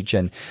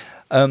region.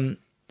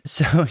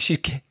 So she's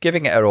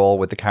giving it her all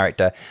with the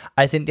character.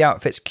 I think the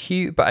outfit's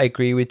cute, but I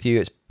agree with you.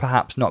 It's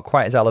perhaps not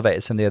quite as elevated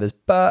as some of the others,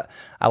 but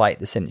I like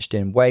the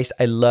cinched-in waist.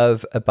 I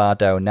love a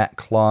Bardot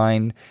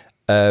neckline.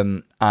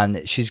 And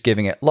she's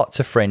giving it lots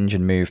of fringe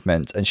and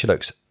movement, and she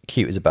looks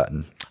cute as a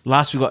button.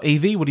 Last, we've got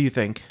Evie. What do you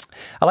think?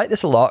 I like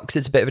this a lot because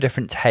it's a bit of a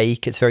different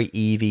take. It's very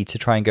Evie to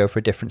try and go for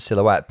a different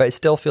silhouette, but it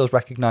still feels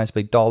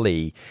recognisably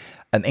Dolly.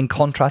 In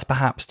contrast,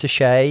 perhaps, to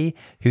Shay,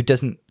 who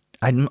doesn't.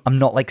 I'm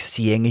not like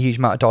seeing a huge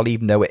amount of Dolly,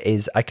 even though it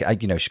is.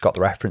 She's got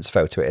the reference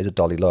photo. It is a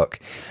Dolly look.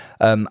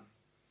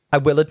 I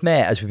will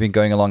admit, as we've been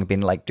going along, I've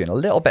been like doing a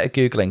little bit of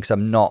Googling because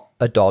I'm not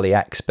a Dolly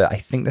expert. I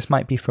think this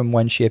might be from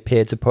when she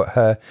appeared to put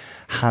her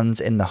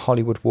hands in the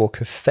Hollywood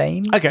Walk of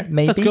Fame. Okay,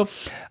 maybe. That's cool.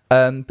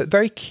 But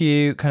very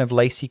cute, kind of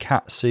lacy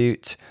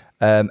catsuit.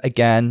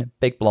 Again,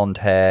 big blonde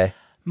hair.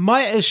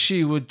 My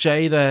issue with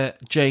Jada,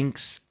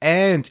 Jinx,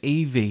 and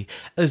Evie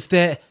is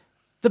that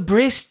the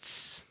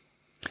breasts,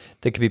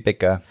 they could be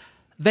bigger.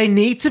 They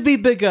need to be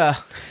bigger.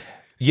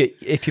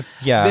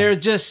 They're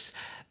just...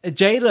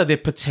 Jada, they're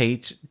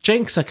petite.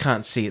 Jinx, I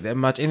can't see it that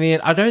much. And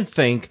then I don't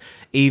think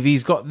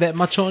Evie's got that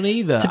much on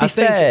either. To be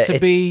fair, to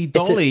be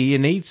Dolly, it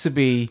needs to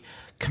be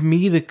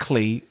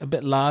comedically a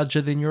bit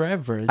larger than your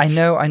average. I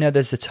know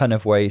there's a ton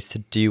of ways to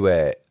do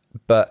it.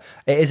 But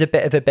it is a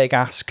bit of a big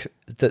ask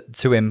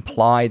to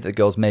imply that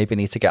girls maybe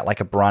need to get like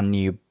a brand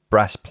new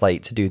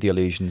breastplate to do the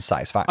illusion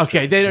satisfaction.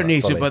 Okay, they don't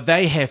need to, but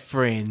they have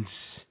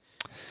friends.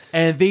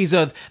 And these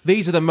are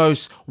the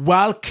most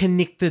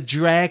well-connected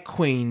drag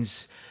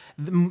queens,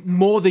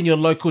 more than your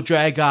local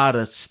drag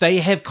artists. They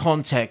have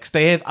contacts.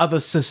 They have other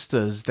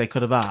sisters they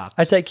could have asked.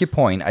 I take your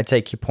point. I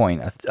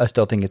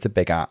still think it's a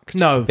big act.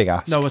 Big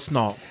ask. No, it's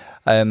not.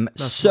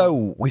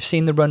 We've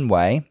seen the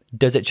runway.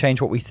 Does it change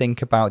what we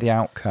think about the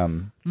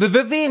outcome? The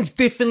Vivienne's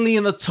definitely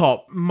in the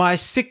top. My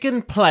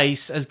second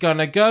place is going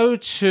to go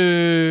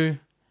to...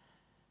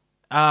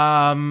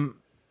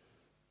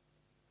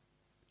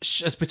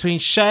 it's between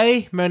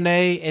Shea,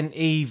 Monet, and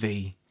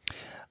Evie.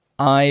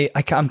 I'm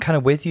kind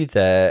of with you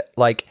there.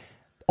 Like,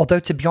 although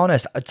to be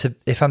honest,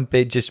 if I'm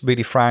just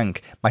really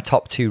frank, my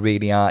top two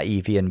really are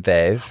Evie and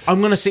Viv. I'm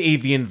going to say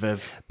Evie and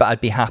Viv. But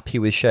I'd be happy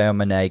with Shea and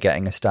Monet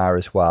getting a star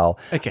as well.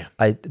 Okay.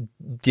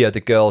 The other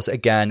girls,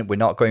 again, we're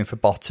not going for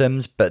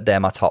bottoms, but they're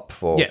my top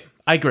four. Yeah,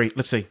 I agree.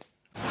 Let's see.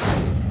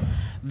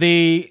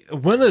 The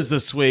winners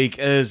this week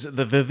is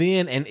the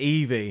Vivienne and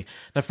Evie.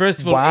 Now,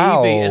 first of all,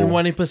 Evie in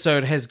one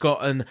episode has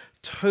gotten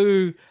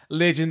 2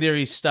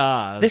 legendary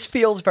stars. This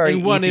feels very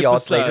Evie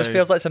oddly. It just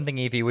feels like something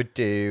Evie would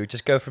do.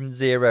 Just go from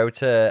 0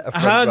 to a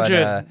front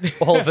 100 runner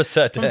all of a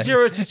sudden. From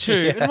 0 to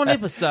 2 in one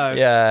episode.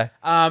 Yeah.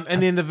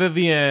 And then the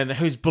Vivienne,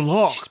 who's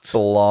blocked. She's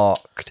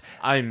blocked.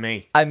 I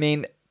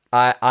mean,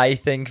 I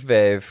think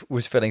Viv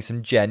was feeling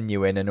some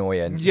genuine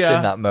annoyance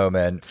in that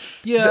moment.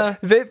 Yeah.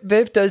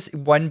 Viv does,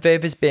 when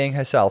Viv is being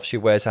herself, she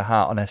wears her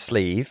heart on her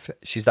sleeve.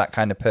 She's that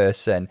kind of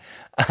person.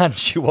 And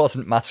she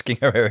wasn't masking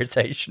her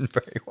irritation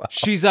very well.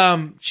 She's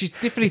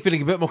definitely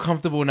feeling a bit more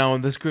comfortable now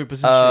in this group,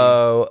 isn't she?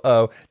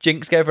 Oh.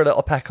 Jinx gave her a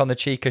little peck on the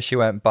cheek as she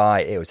went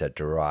by. It was a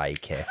dry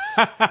kiss.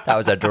 That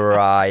was a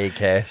dry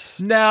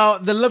kiss. Now,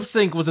 the lip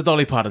sync was a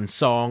Dolly Parton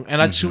song.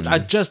 And I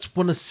just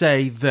want to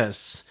say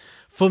this.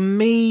 For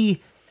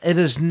me... it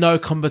is no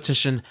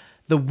competition.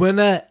 The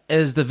winner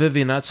is the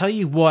Vivienne. I'll tell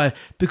you why.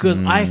 Because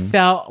I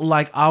felt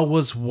like I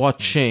was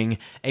watching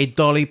a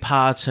Dolly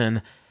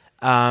Parton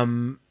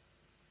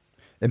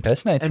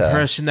impersonator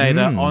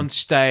on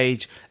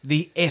stage.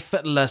 The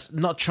effortless,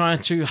 not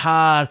trying too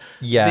hard.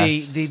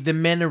 Yes. The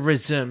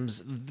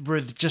mannerisms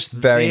were just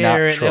very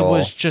there. natural. And it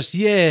was just,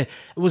 it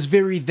was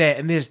very there.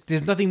 And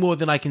there's nothing more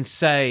than I can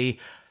say.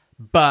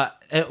 But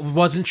it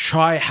wasn't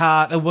try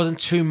hard. It wasn't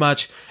too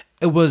much.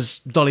 It was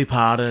Dolly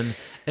Parton.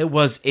 It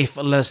was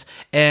effortless,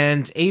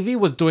 and Evie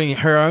was doing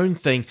her own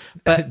thing.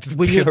 But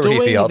when you're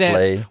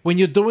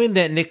doing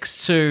that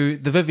next to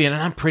the Vivienne,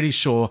 and I'm pretty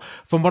sure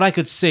from what I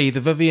could see, the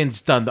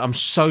Vivienne's done. I'm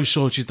so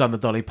sure she's done the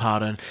Dolly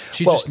Parton.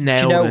 She just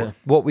nailed it.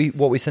 What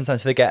we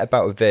sometimes forget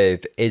about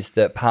Viv is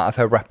that part of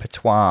her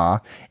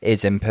repertoire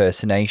is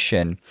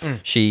impersonation.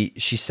 She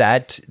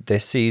said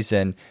this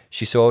season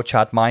she saw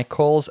Chad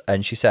Michaels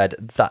and she said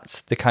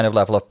that's the kind of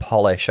level of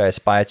polish I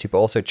aspire to. But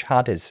also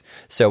Chad is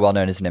so well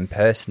known as an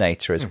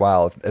impersonator as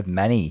well of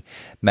many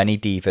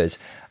divas.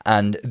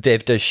 And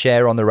Viv does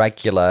Cher on the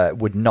regular.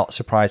 Would not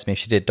surprise me if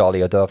she did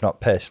Dolly, although I've not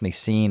personally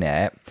seen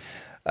it.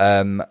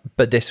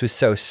 But this was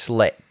so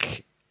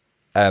slick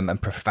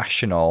and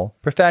professional.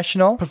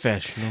 Professional.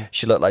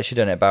 She looked like she'd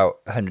done it about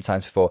 100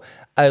 times before.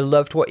 I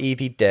loved what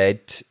Evie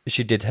did.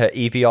 She did her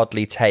Evie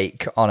Oddly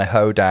take on a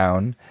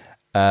hoedown.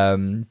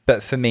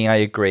 But for me, I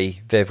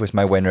agree. Viv was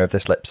my winner of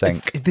this lip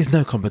sync. There's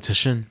no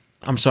competition.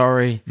 I'm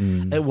sorry.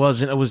 It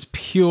wasn't. It was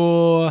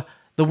pure.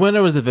 The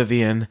winner was the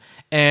Vivienne,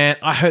 and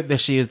I hope that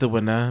she is the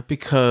winner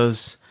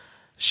because,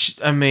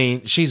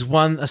 she's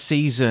won a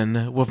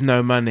season with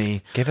no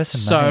money. Give her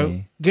some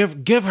money.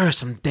 Give her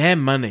some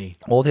damn money.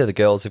 All the other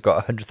girls have got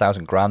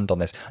 100,000 grand on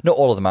this. Not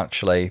all of them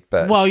actually,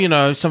 but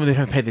some of them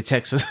haven't paid their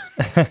taxes.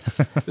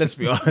 Let's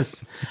be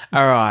honest.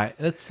 All right,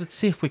 let's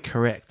see if we're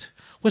correct,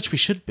 which we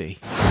should be.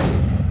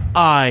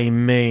 I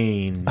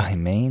mean,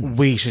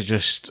 we should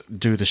just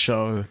do the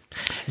show.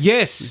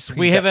 Yes,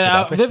 we have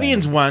it.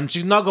 Vivienne's won.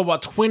 She's now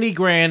got 20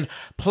 grand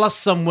plus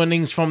some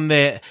winnings from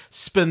that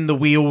spin the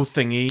wheel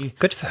thingy.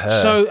 Good for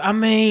her. So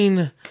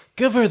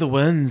give her the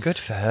wins. Good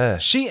for her.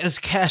 She is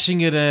cashing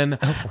it in.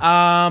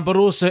 But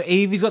also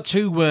Evie's got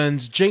 2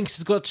 wins. Jinx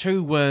has got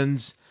 2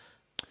 wins.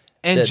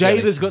 And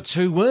Jada's got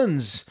 2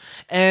 wins.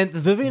 And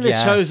Vivienne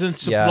has chosen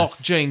to block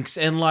Jinx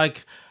and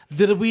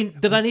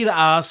Did I need to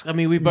ask? I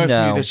mean, we both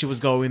knew that she was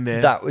going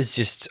there. That was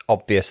just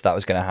obvious that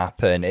was going to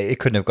happen. It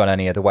couldn't have gone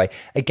any other way.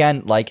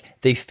 Again,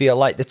 they feel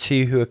like the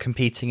two who are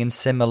competing in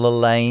similar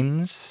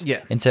lanes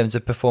in terms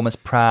of performance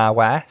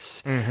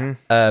prowess,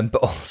 but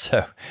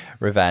also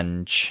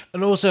revenge.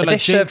 And also, they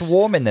served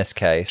warm in this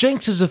case.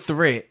 Jinx is a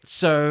threat,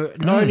 so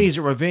not only is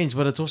it revenge,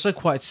 but it's also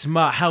quite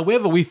smart.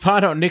 However, we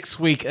find out next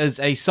week is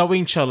a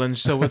sewing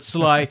challenge, so it's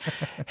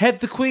had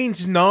the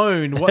queens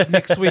known what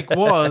next week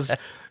was,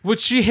 would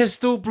she have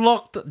still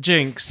blocked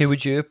Jinx? Who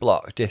would you have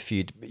blocked if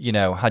you'd,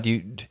 had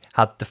you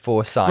had the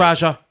foresight?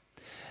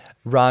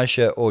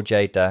 Raja or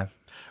Jada?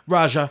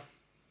 Raja.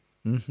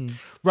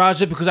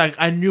 Raja, because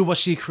I knew what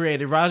she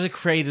created. Raja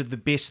created the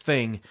best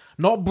thing.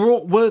 Not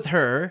brought with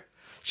her.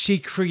 she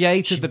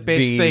created the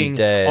best really thing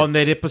did. on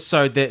that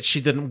episode that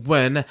she didn't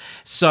win.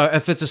 So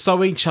if it's a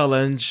sewing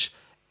challenge,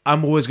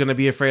 I'm always going to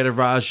be afraid of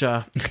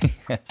Raja.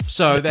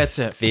 So that's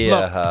it. Fear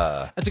Look,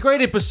 her. it's a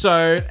great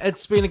episode.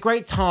 It's been a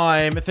great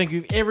time. Thank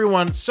you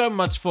everyone so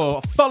much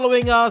for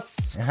following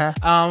us,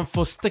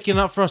 for sticking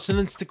up for us on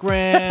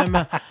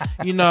Instagram.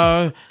 You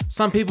know,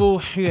 some people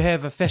who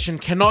have a fashion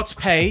cannot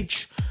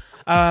page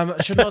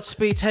should not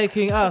be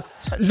taking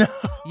us. No,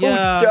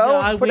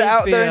 don't I put it went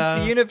out there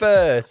into the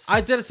universe.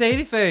 I didn't say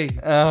anything.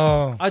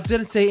 Oh, I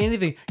didn't say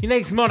anything. Your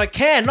name's Mona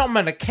Can, not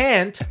Mona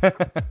Can't.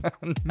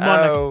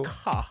 no.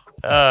 Monica.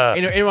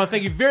 Anyway, everyone,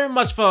 thank you very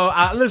much for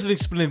listening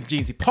to Spilling the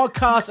GNC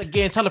podcast.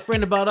 Again, tell a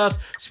friend about us,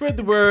 spread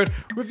the word,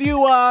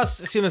 review us,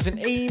 send us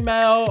an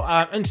email,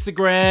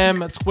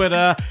 Instagram,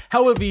 Twitter,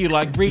 however you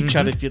like, reach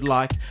out if you'd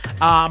like.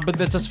 But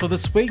that's us for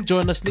this week.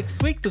 Join us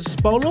next week. This is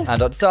Bolo. And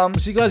Dr. Tom.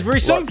 See you guys very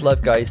soon. Lots of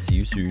love, guys. See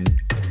you soon.